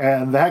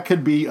 and that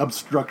could be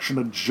obstruction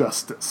of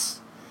justice.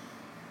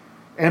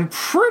 And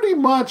pretty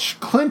much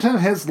Clinton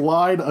has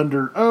lied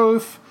under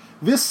oath.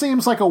 This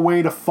seems like a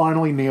way to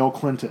finally nail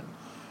Clinton.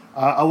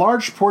 A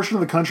large portion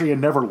of the country had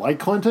never liked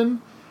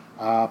Clinton.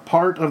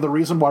 Part of the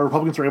reason why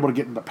Republicans were able to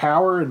get into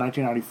power in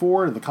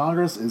 1994 in the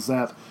Congress is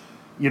that,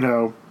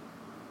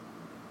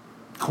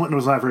 Clinton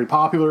was not very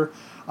popular.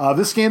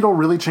 This scandal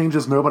really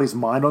changes nobody's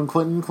mind on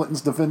Clinton.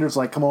 Clinton's defenders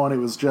like, come on, it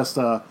was just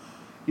an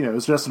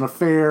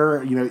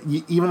affair.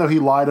 Even though he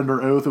lied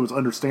under oath, it was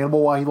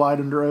understandable why he lied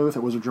under oath.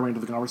 It wasn't germane to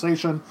the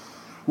conversation.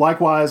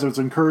 Likewise, it was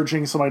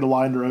encouraging somebody to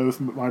lie under oath.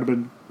 Might have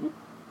been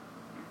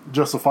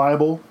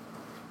justifiable.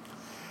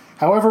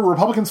 However,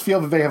 Republicans feel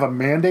that they have a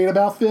mandate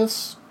about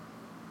this.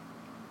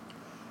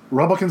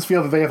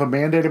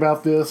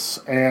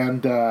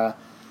 And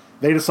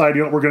they decide,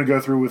 we're going to go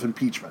through with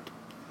impeachment.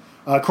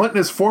 Clinton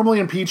is formally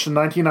impeached in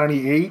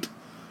 1998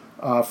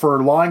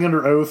 for lying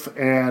under oath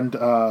and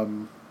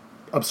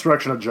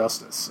obstruction of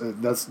justice.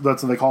 That's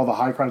what they call the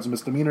high crimes and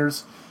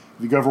misdemeanors.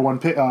 If you go over one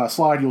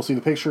slide, you'll see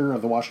the picture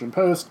of the Washington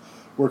Post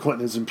where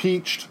Clinton is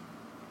impeached.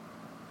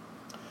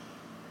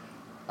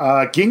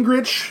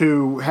 Gingrich,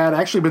 who had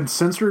actually been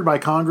censored by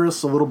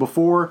Congress a little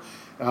before,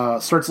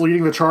 starts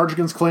leading the charge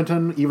against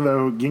Clinton, even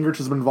though Gingrich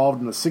has been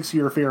involved in a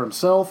 6-year affair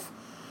himself.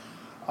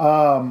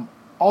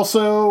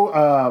 Also,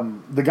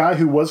 the guy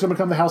who was going to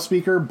become the House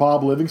Speaker,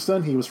 Bob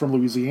Livingston, he was from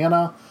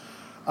Louisiana.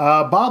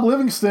 Bob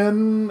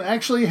Livingston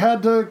actually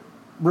had to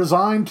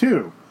resign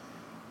too.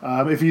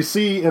 If you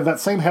see in that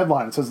same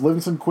headline, it says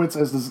Livingston quits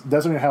as the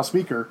designated House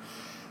Speaker.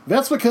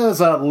 That's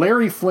because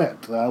Larry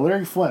Flint,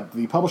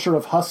 the publisher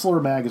of Hustler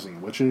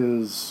magazine, which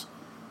is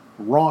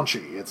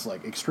raunchy, it's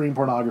like extreme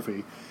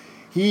pornography.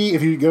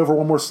 If you go over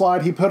one more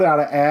slide, he put out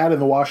an ad in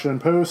the Washington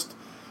Post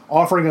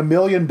offering $1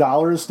 million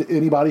to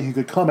anybody who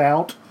could come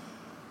out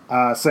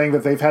saying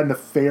that they've had an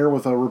affair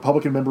with a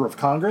Republican member of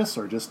Congress,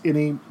 or just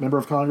any member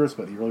of Congress,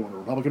 but he really wanted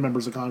Republican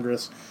members of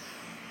Congress.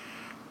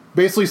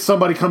 Basically,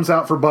 somebody comes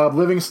out for Bob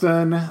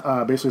Livingston,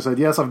 basically said,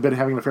 yes, I've been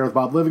having an affair with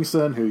Bob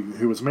Livingston,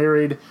 who was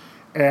married,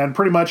 and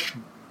pretty much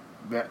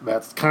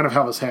that's kind of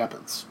how this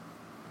happens.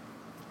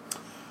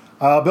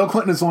 Bill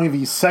Clinton is only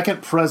the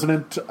second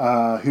president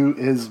who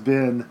has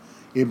been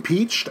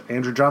impeached.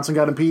 Andrew Johnson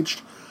got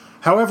impeached.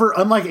 However,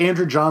 unlike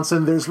Andrew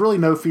Johnson, there's really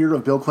no fear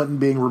of Bill Clinton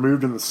being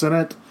removed in the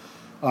Senate.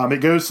 It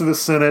goes to the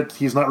Senate.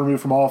 He's not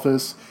removed from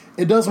office.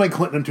 It does make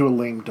Clinton into a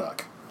lame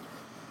duck.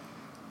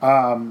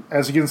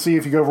 As you can see,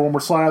 if you go over one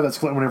more slide, that's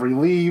Clinton whenever he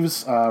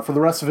leaves. For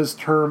the rest of his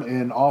term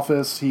in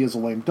office, he is a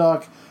lame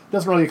duck.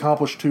 Doesn't really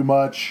accomplish too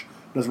much.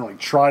 Doesn't really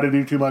try to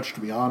do too much, to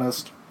be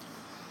honest.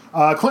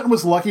 Clinton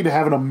was lucky to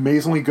have an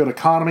amazingly good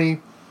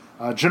economy,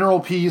 general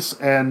peace,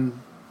 and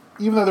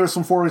even though there's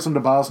some forays into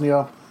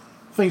Bosnia,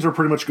 things were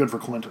pretty much good for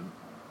Clinton.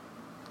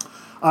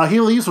 He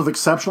leaves with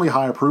exceptionally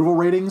high approval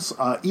ratings.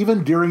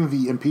 Even during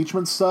the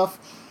impeachment stuff,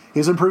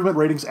 his improvement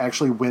ratings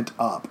actually went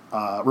up.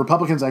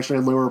 Republicans actually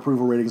had lower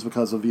approval ratings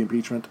because of the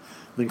impeachment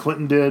than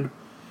Clinton did.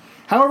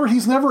 However,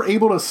 he's never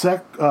able to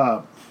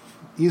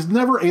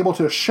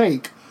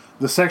shake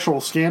the sexual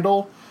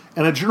scandal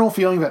and a general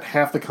feeling that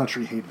half the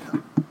country hated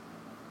him.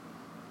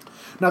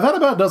 Now, that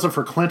about does it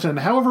for Clinton.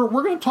 However,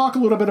 we're going to talk a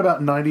little bit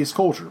about 90s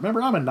culture.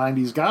 Remember, I'm a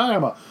 90s guy.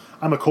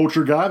 I'm a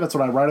culture guy. That's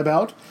what I write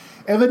about.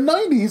 And the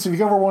 90s, if you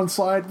go over one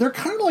slide, they're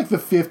kind of like the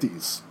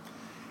 50s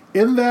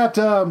in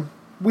that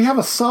we have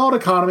a solid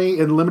economy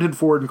and limited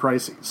foreign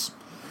crises.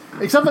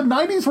 Except the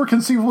 90s were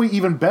conceivably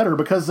even better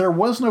because there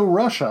was no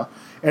Russia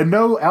and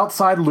no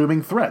outside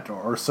looming threat,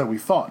 or so we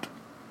thought.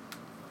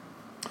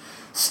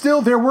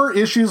 Still, there were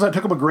issues that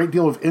took up a great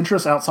deal of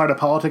interest outside of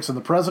politics and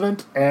the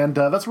president, and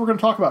that's what we're going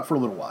to talk about for a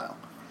little while.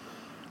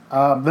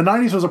 The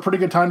 90s was a pretty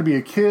good time to be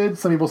a kid.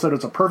 Some people said it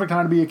was a perfect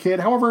time to be a kid.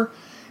 However,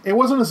 it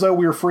wasn't as though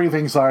we were free of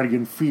anxiety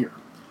and fear.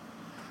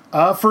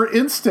 For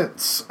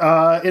instance,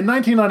 in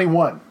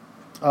 1991,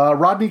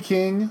 Rodney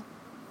King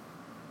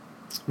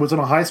was in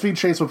a high-speed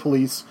chase with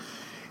police.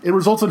 It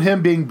results in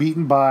him being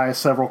beaten by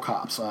several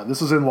cops.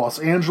 This is in Los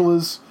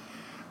Angeles.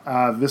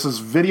 This is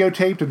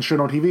videotaped and shown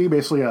on TV.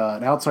 Basically,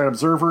 an outside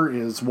observer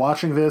is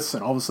watching this,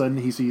 and all of a sudden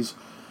he sees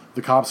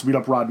the cops beat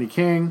up Rodney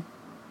King.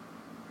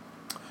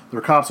 They're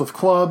cops with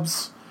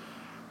clubs.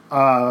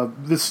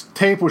 This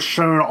tape was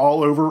shown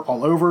all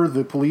over.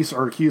 The police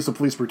are accused of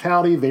police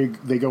brutality.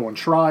 They go on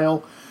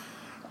trial.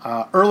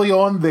 Early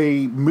on,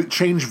 they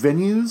change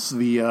venues.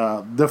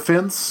 The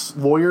defense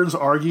lawyers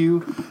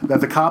argue that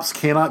the cops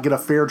cannot get a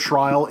fair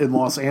trial in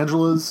Los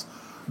Angeles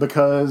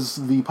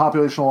because the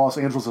population of Los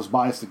Angeles is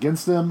biased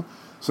against them.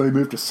 So they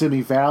moved to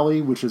Simi Valley,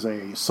 which is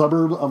a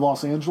suburb of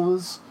Los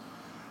Angeles.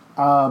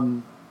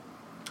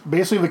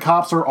 Basically, the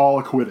cops are all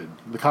acquitted.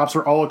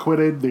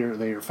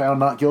 They are found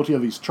not guilty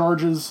of these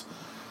charges.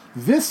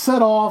 This sets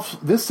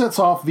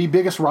off the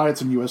biggest riots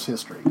in U.S.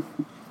 history.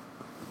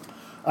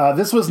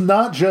 This was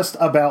not just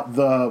about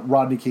the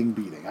Rodney King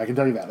beating. I can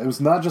tell you that. It was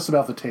not just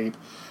about the tape.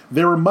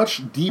 There were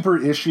much deeper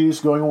issues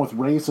going on with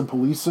race and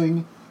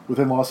policing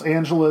within Los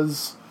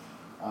Angeles.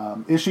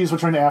 Issues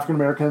between African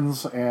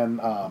Americans and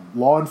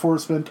law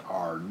enforcement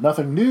are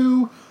nothing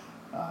new.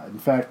 In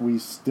fact, we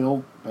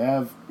still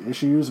have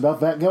issues about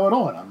that going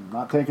on. I'm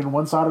not taking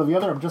one side or the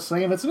other. I'm just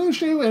saying it's an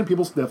issue, and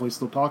people definitely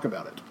still talk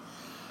about it.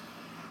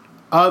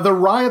 The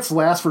riots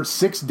last for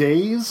 6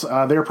 days.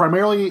 They're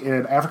primarily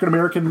in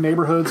African-American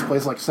neighborhoods,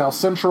 places like South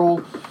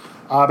Central.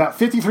 About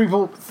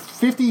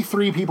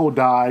 53 people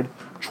died.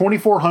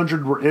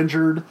 2,400 were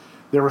injured.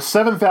 There were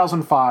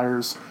 7,000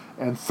 fires,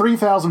 and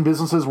 3,000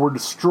 businesses were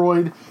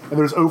destroyed, and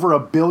there's over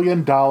 $1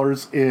 billion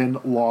in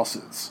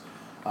losses.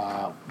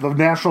 The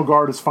National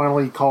Guard is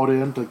finally called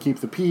in to keep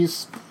the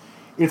peace.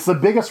 It's the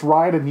biggest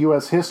riot in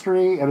U.S.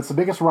 history, and it's the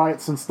biggest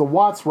riot since the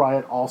Watts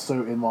riot,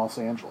 also in Los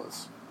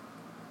Angeles.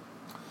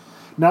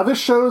 Now, this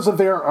shows that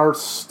there are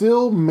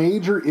still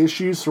major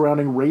issues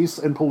surrounding race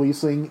and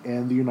policing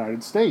in the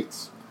United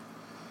States.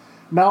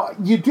 Now,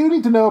 you do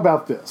need to know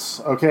about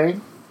this, okay?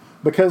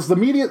 Because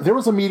there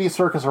was a media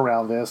circus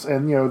around this,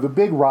 and, the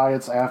big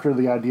riots after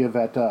the idea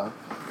that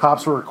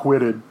cops were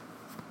acquitted.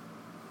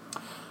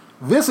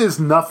 This is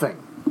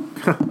nothing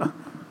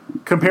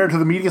compared to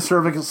the media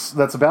circus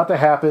that's about to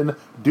happen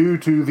due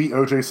to the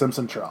O.J.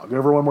 Simpson trial. Go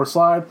over one more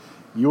slide,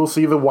 you will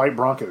see the white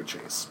Bronco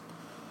chase.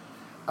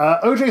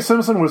 O.J.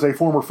 Simpson was a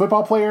former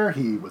football player.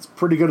 He was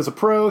pretty good as a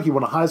pro. He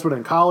won a Heisman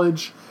in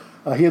college.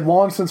 He had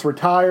long since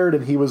retired,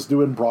 and he was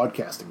doing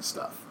broadcasting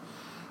stuff.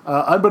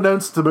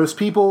 Unbeknownst to most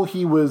people,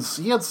 he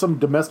had some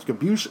domestic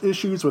abuse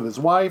issues with his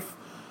wife.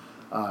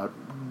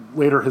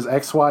 Later, his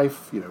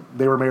ex-wife,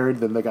 they were married,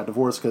 then they got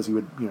divorced because he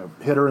would,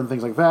 hit her and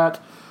things like that.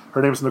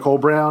 Her name is Nicole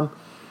Brown.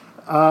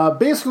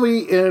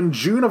 Basically, in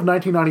June of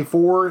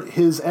 1994,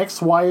 his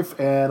ex-wife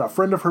and a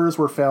friend of hers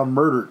were found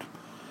murdered.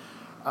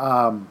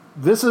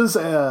 This is,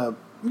 it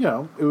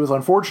was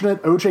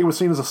unfortunate. O.J. was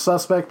seen as a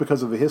suspect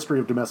because of the history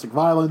of domestic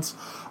violence.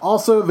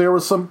 Also, there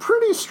was some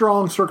pretty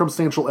strong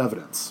circumstantial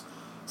evidence,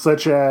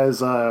 such as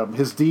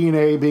his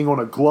DNA being on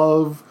a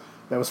glove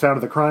that was found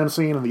at the crime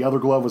scene, and the other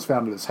glove was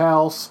found at his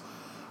house.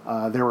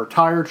 There were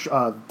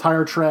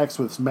tire tracks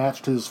which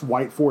matched his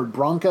white Ford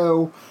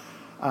Bronco.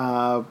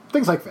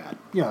 Things like that.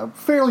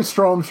 Fairly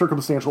strong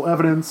circumstantial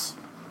evidence.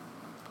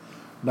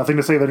 Nothing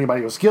to say that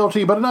anybody was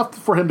guilty, but enough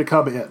for him to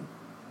come in.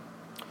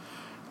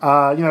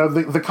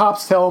 The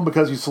cops tell him,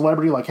 because he's a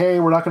celebrity, like, hey,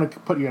 we're not going to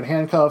put you in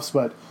handcuffs,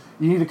 but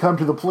you need to come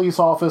to the police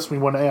office. We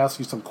want to ask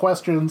you some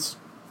questions.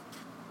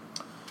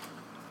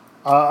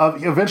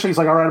 Eventually, he's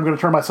like, all right, I'm going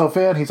to turn myself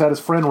in. He's at his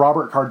friend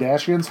Robert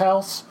Kardashian's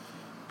house.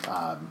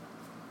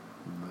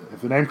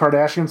 If the name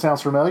Kardashian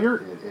sounds familiar,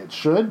 it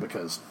should,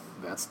 because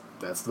that's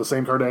the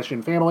same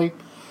Kardashian family.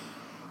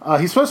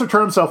 He's supposed to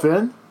turn himself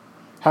in.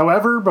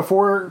 However,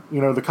 before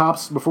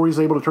he's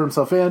able to turn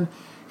himself in,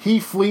 he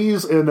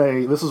flees in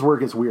this is where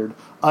it gets weird,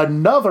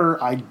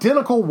 another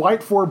identical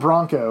white Ford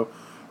Bronco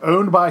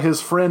owned by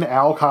his friend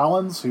Al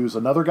Collins, who's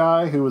another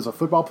guy who is a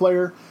football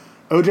player.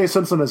 O.J.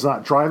 Simpson is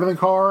not driving the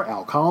car.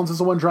 Al Collins is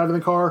the one driving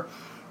the car.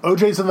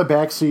 O.J.'s in the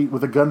back seat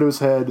with a gun to his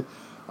head,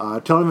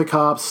 telling the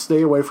cops,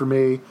 stay away from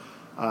me.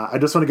 I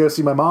just want to go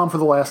see my mom for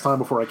the last time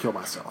before I kill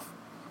myself.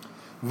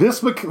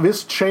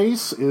 This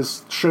chase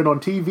is shown on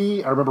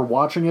TV. I remember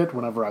watching it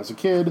whenever I was a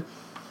kid.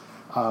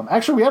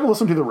 Actually, we had to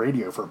listen to the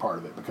radio for a part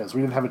of it because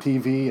we didn't have a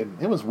TV,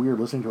 and it was weird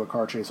listening to a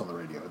car chase on the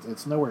radio.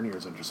 It's nowhere near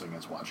as interesting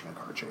as watching a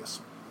car chase.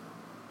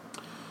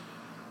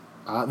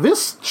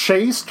 This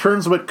chase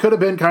turns what could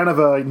have been kind of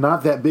a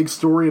not that big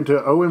story into,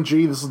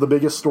 OMG, this is the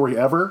biggest story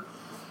ever.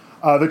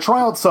 The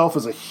trial itself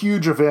is a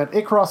huge event.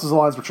 It crosses the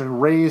lines between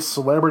race,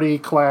 celebrity,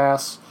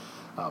 class,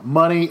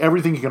 money,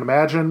 everything you can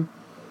imagine.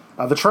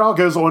 The trial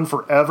goes on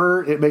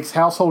forever. It makes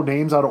household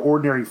names out of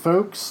ordinary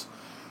folks.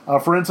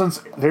 For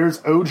instance,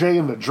 there's O.J.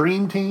 and the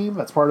Dream Team.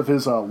 That's part of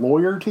his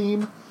lawyer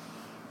team.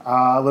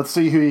 Let's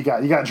see who you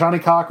got. You got Johnny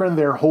Cochran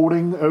there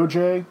holding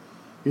O.J.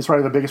 He's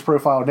probably the biggest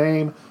profile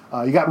name.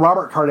 You got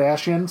Robert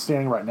Kardashian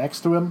standing right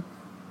next to him.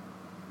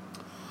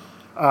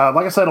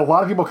 Like I said, a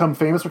lot of people become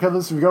famous because of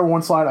this. If you go to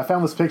one slide, I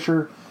found this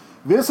picture.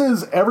 This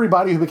is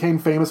everybody who became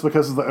famous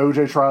because of the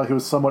O.J. trial who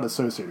was somewhat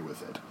associated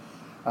with it.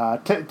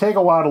 Take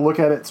a while to look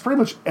at it. It's pretty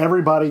much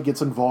everybody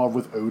gets involved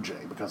with O.J.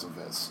 because of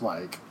this.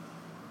 Like,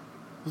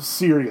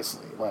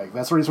 seriously. Like,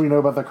 that's the reason we know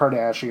about the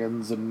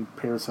Kardashians and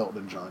Paris Hilton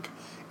and junk.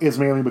 Is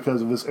mainly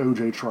because of this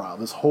O.J. trial.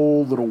 This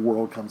whole little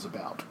world comes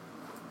about.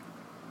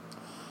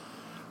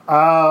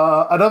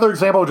 Another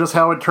example of just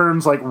how it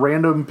turns, like,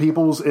 random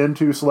peoples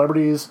into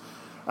celebrities.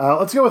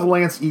 Let's go with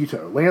Lance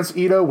Ito. Lance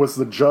Ito was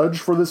the judge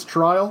for this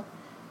trial.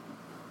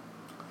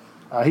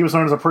 He was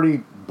known as a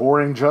pretty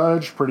boring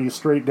judge, pretty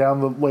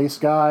straight-down-the-lace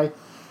guy.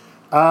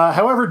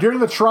 However, during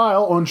the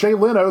trial on Jay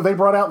Leno, they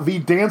brought out the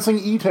Dancing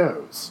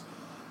Itos.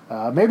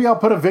 Maybe I'll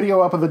put a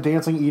video up of the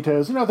Dancing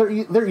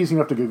Itos. They're easy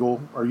enough to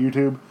Google or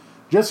YouTube.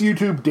 Just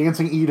YouTube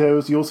Dancing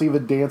Itos. You'll see the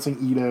Dancing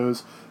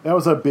Itos. That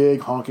was a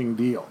big honking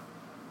deal.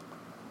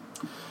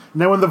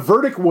 Now, when the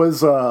verdict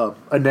was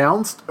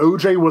announced,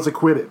 O.J. was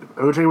acquitted.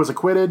 O.J. was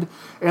acquitted,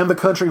 and the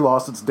country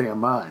lost its damn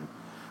mind.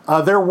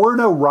 There were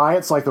no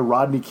riots like the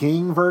Rodney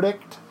King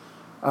verdict.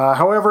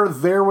 However,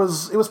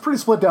 it was pretty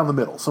split down the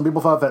middle. Some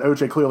people thought that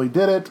O.J. clearly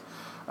did it.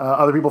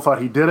 Other people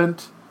thought he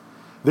didn't.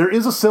 There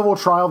is a civil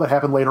trial that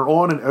happened later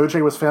on, and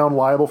O.J. was found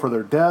liable for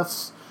their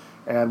deaths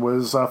and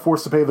was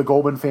forced to pay the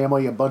Goldman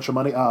family a bunch of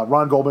money.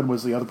 Ron Goldman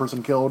was the other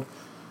person killed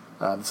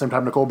at the same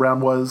time Nicole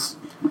Brown was.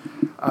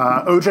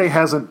 O.J.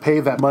 hasn't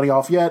paid that money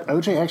off yet.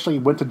 O.J. actually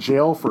went to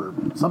jail for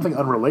something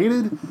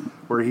unrelated,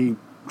 where he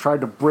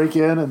tried to break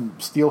in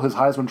and steal his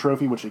Heisman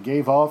Trophy, which he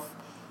gave off.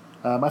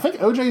 I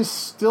think O.J.'s he's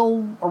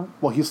still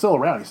around.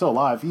 He's still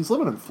alive. He's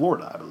living in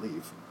Florida, I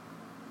believe.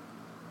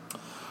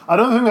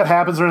 Another thing that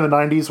happens during the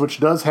 90s, which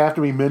does have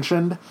to be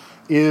mentioned,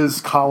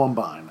 is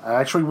Columbine.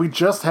 Actually, we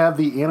just had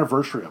the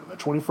anniversary of it, the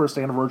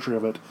 21st anniversary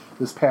of it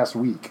this past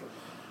week.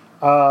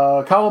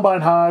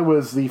 Columbine High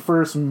was the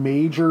first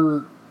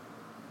major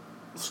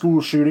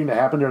school shooting to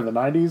happen during the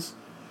 90s.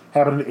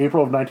 Happened in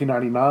April of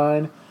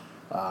 1999.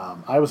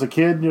 I was a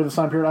kid near this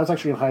time period. I was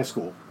actually in high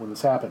school when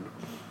this happened.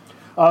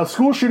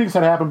 School shootings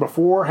had happened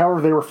before, however,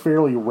 they were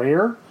fairly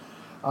rare.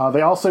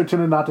 They also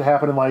tended not to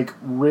happen in, like,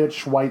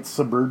 rich white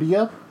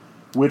suburbia,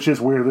 which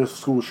is where this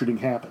school shooting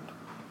happened.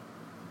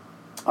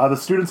 The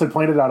students had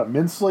planned it out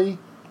immensely.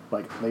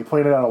 Like, they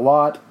planned it out a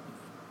lot.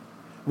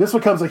 This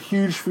becomes a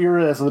huge fear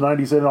as the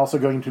 90s end and also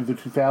going into the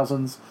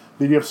 2000s.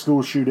 The idea of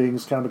school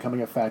shootings kind of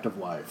becoming a fact of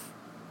life.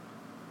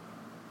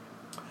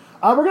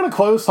 We're going to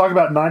close talking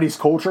about 90s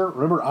culture.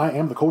 Remember, I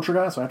am the culture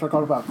guy, so I have to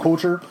talk about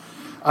culture.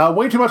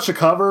 Way too much to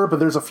cover, but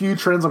there's a few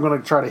trends I'm going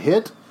to try to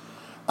hit.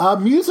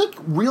 Music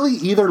really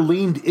either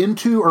leaned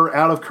into or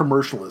out of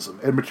commercialism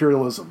and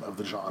materialism of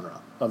the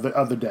genre, of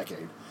the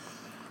decade.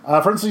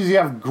 For instance, you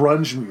have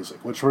grunge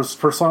music, which was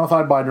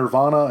personified by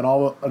Nirvana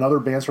and other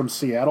bands from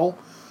Seattle.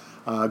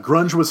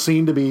 Grunge was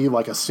seen to be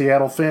like a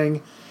Seattle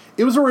thing.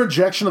 It was a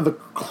rejection of the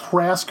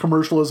crass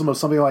commercialism of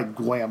something like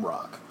glam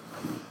rock.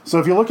 So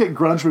if you look at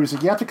grunge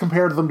music, you have to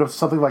compare them to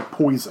something like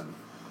Poison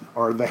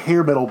or the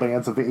hair metal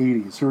bands of the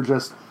 80s, who were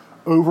just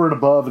over and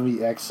above in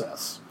the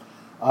excess.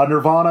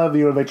 Nirvana,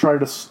 they tried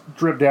to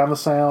strip down the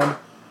sound.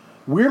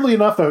 Weirdly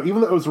enough, though,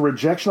 even though it was a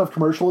rejection of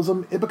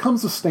commercialism, it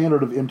becomes the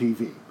standard of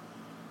MTV.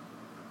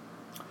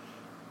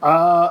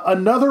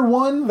 Another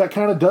one that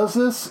kind of does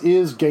this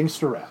is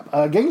gangster rap.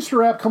 Gangster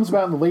rap comes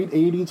about in the late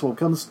 80s. Well, it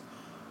comes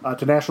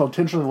to national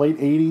attention in the late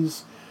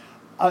 80s.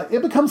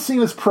 It becomes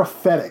seen as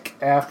prophetic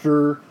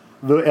after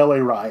the LA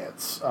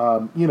riots.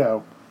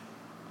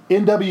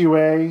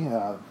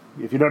 NWA,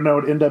 if you don't know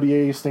what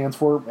NWA stands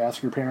for,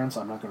 ask your parents.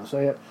 I'm not going to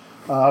say it.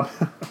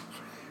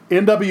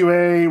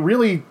 NWA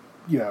really,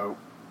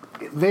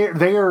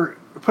 they are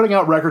putting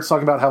out records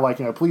talking about how,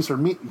 police are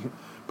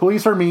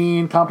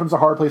mean, Compton's a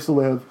hard place to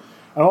live.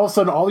 And all of a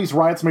sudden, all these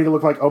riots made it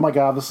look like, oh my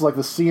God, this is like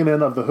the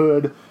CNN of the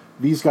hood.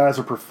 These guys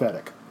are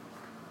prophetic.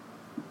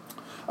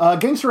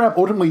 Gangster rap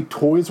ultimately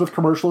toys with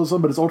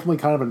commercialism, but is ultimately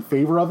kind of in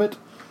favor of it.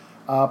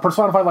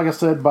 Personified, like I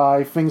said,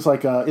 by things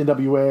like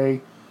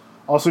NWA.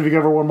 Also, if you go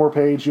over one more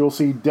page, you'll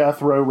see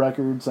Death Row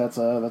Records. That's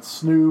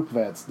Snoop,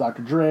 that's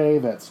Dr. Dre,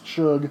 that's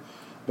Suge,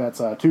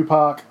 that's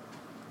Tupac.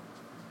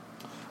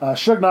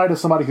 Suge Knight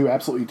is somebody who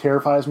absolutely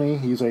terrifies me.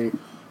 He's a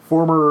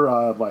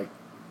former,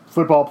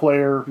 football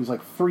player. He's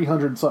like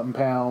 300-something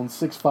pounds,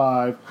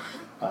 6'5".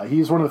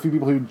 He's one of the few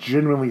people who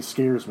genuinely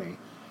scares me.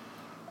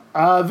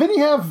 Then you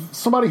have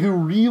somebody who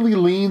really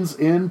leans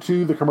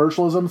into the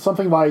commercialism,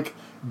 something like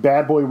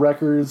Bad Boy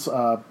Records,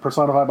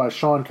 personified by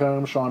Sean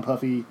Combs, Sean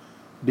Puffy,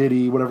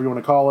 Diddy, whatever you want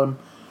to call him.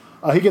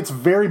 He gets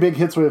very big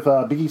hits with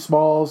Biggie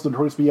Smalls,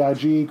 Notorious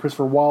B.I.G.,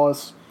 Christopher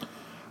Wallace.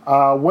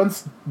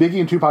 Once Biggie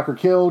and Tupac are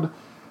killed,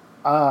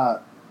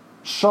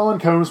 Sean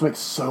Combs makes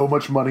so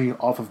much money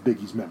off of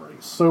Biggie's memory.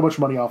 So much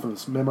money off of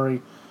his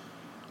memory.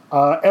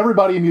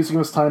 Everybody in music in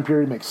this time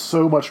period makes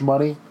so much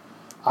money.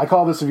 I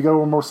call this, if you go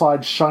one more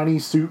slide, shiny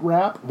suit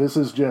rap. This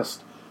is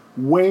just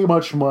way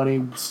much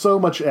money, so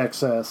much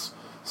excess,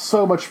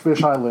 so much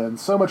fisheye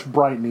lens, so much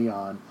bright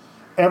neon.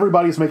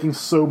 Everybody's making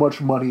so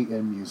much money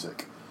in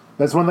music.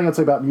 That's one thing I'd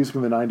say about music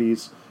in the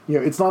 90s.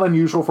 It's not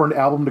unusual for an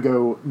album to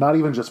go not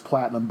even just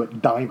platinum,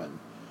 but diamond,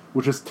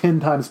 which is 10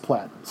 times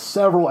platinum.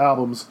 Several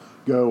albums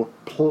go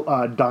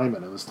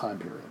diamond in this time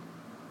period.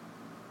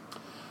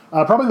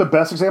 Probably the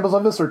best examples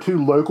of this are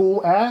two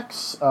local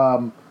acts.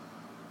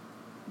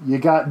 You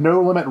got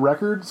No Limit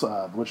Records,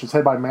 which is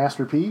headed by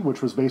Master P,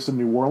 which was based in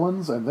New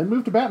Orleans, and then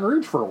moved to Baton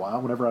Rouge for a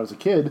while whenever I was a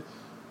kid.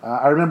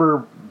 I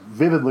remember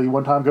vividly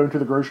one time going to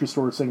the grocery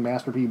store seeing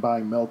Master P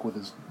buying milk with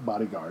his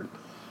bodyguard.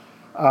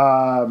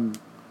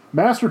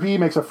 Master P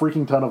makes a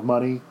freaking ton of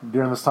money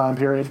during this time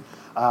period.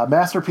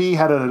 Master P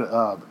had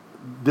a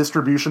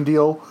distribution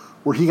deal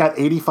where he got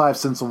 85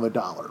 cents on the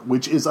dollar,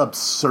 which is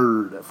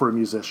absurd for a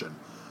musician.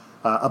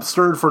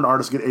 Absurd for an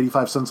artist to get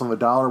 85 cents on the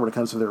dollar when it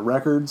comes to their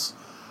records.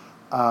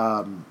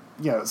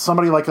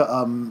 Somebody like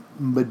a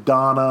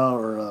Madonna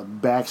or a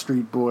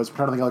Backstreet Boys, I'm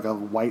trying to think of like a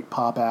white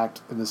pop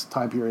act in this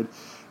time period,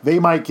 they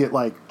might get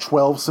like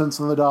 12 cents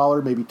on the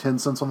dollar, maybe 10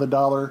 cents on the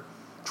dollar.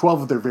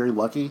 12 if they're very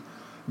lucky.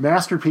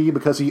 Master P,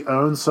 because he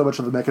owns so much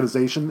of the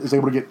mechanization, is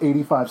able to get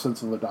 85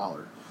 cents on the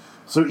dollar.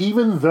 So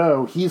even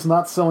though he's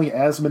not selling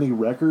as many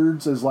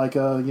records as like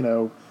a,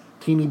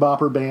 teeny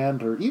bopper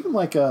band, or even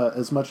like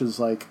as much as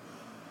like,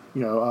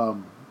 Puff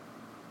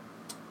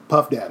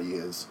Daddy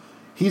is,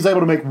 he's able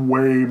to make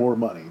way more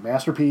money.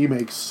 Master P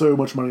makes so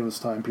much money in this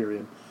time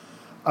period.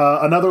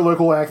 Another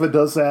local act that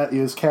does that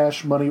is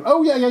Cash Money.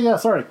 Oh, yeah,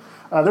 sorry.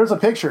 There's a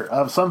picture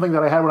of something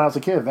that I had when I was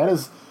a kid. That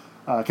is,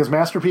 because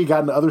Master P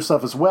got into other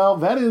stuff as well,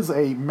 that is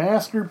a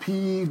Master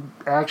P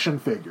action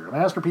figure, a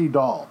Master P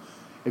doll.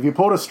 If you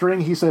pulled a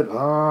string, he said,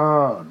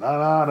 oh,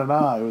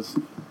 nah.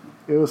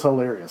 It was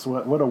hilarious.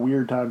 What a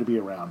weird time to be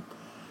around.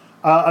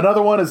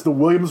 Another one is the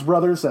Williams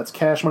Brothers. That's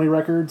Cash Money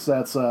Records.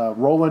 That's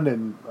Roland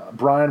and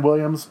Brian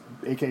Williams,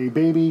 a.k.a.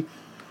 Baby.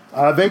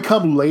 They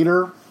come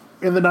later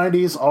in the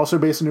 90s, also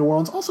based in New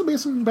Orleans, also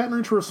based in Baton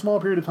Rouge for a small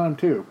period of time,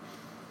 too.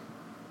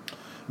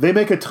 They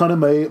make a ton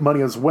of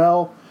money as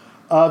well.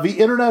 The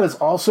internet is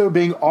also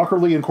being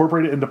awkwardly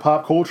incorporated into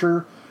pop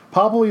culture.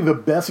 Probably the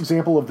best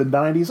example of the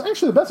 90s,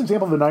 actually the best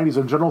example of the 90s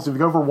in general, so if you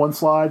go over one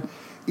slide,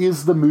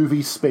 is the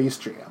movie Space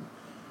Jam.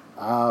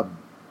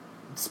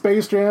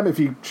 Space Jam, if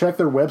you check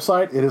their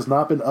website, it has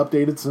not been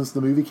updated since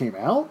the movie came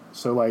out.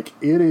 So, it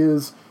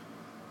is,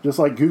 just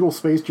like Google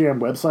Space Jam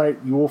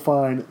website, you will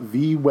find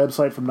the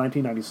website from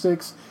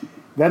 1996.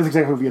 That is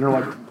exactly what the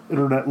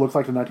internet looks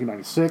like in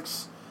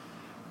 1996.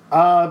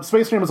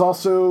 Space Jam is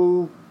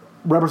also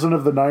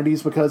representative of the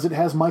 90s because it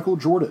has Michael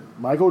Jordan.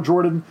 Michael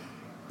Jordan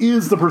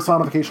is the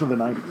personification of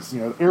the 90s.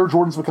 Air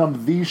Jordans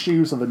become the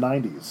shoes of the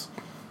 90s.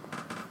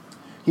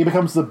 He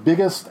becomes the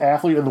biggest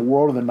athlete in the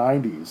world in the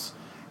 90s.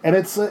 And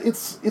it's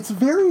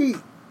very,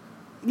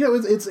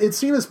 it's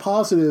seen as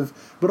positive,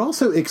 but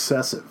also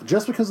excessive,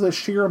 just because of the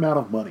sheer amount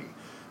of money.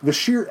 the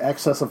sheer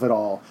excess of it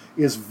all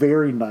is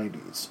very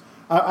 90s.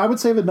 I would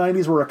say the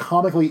 90s were a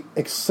comically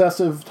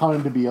excessive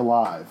time to be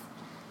alive.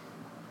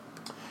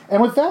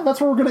 And with that,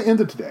 that's where we're going to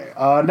end it today.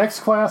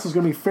 Next class is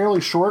going to be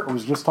fairly short. It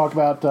was just talk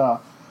about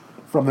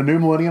from the new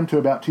millennium to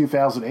about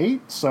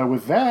 2008. So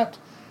with that,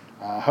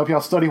 I hope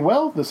y'all study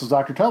well. This is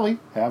Dr. Tully.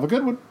 Have a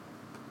good one.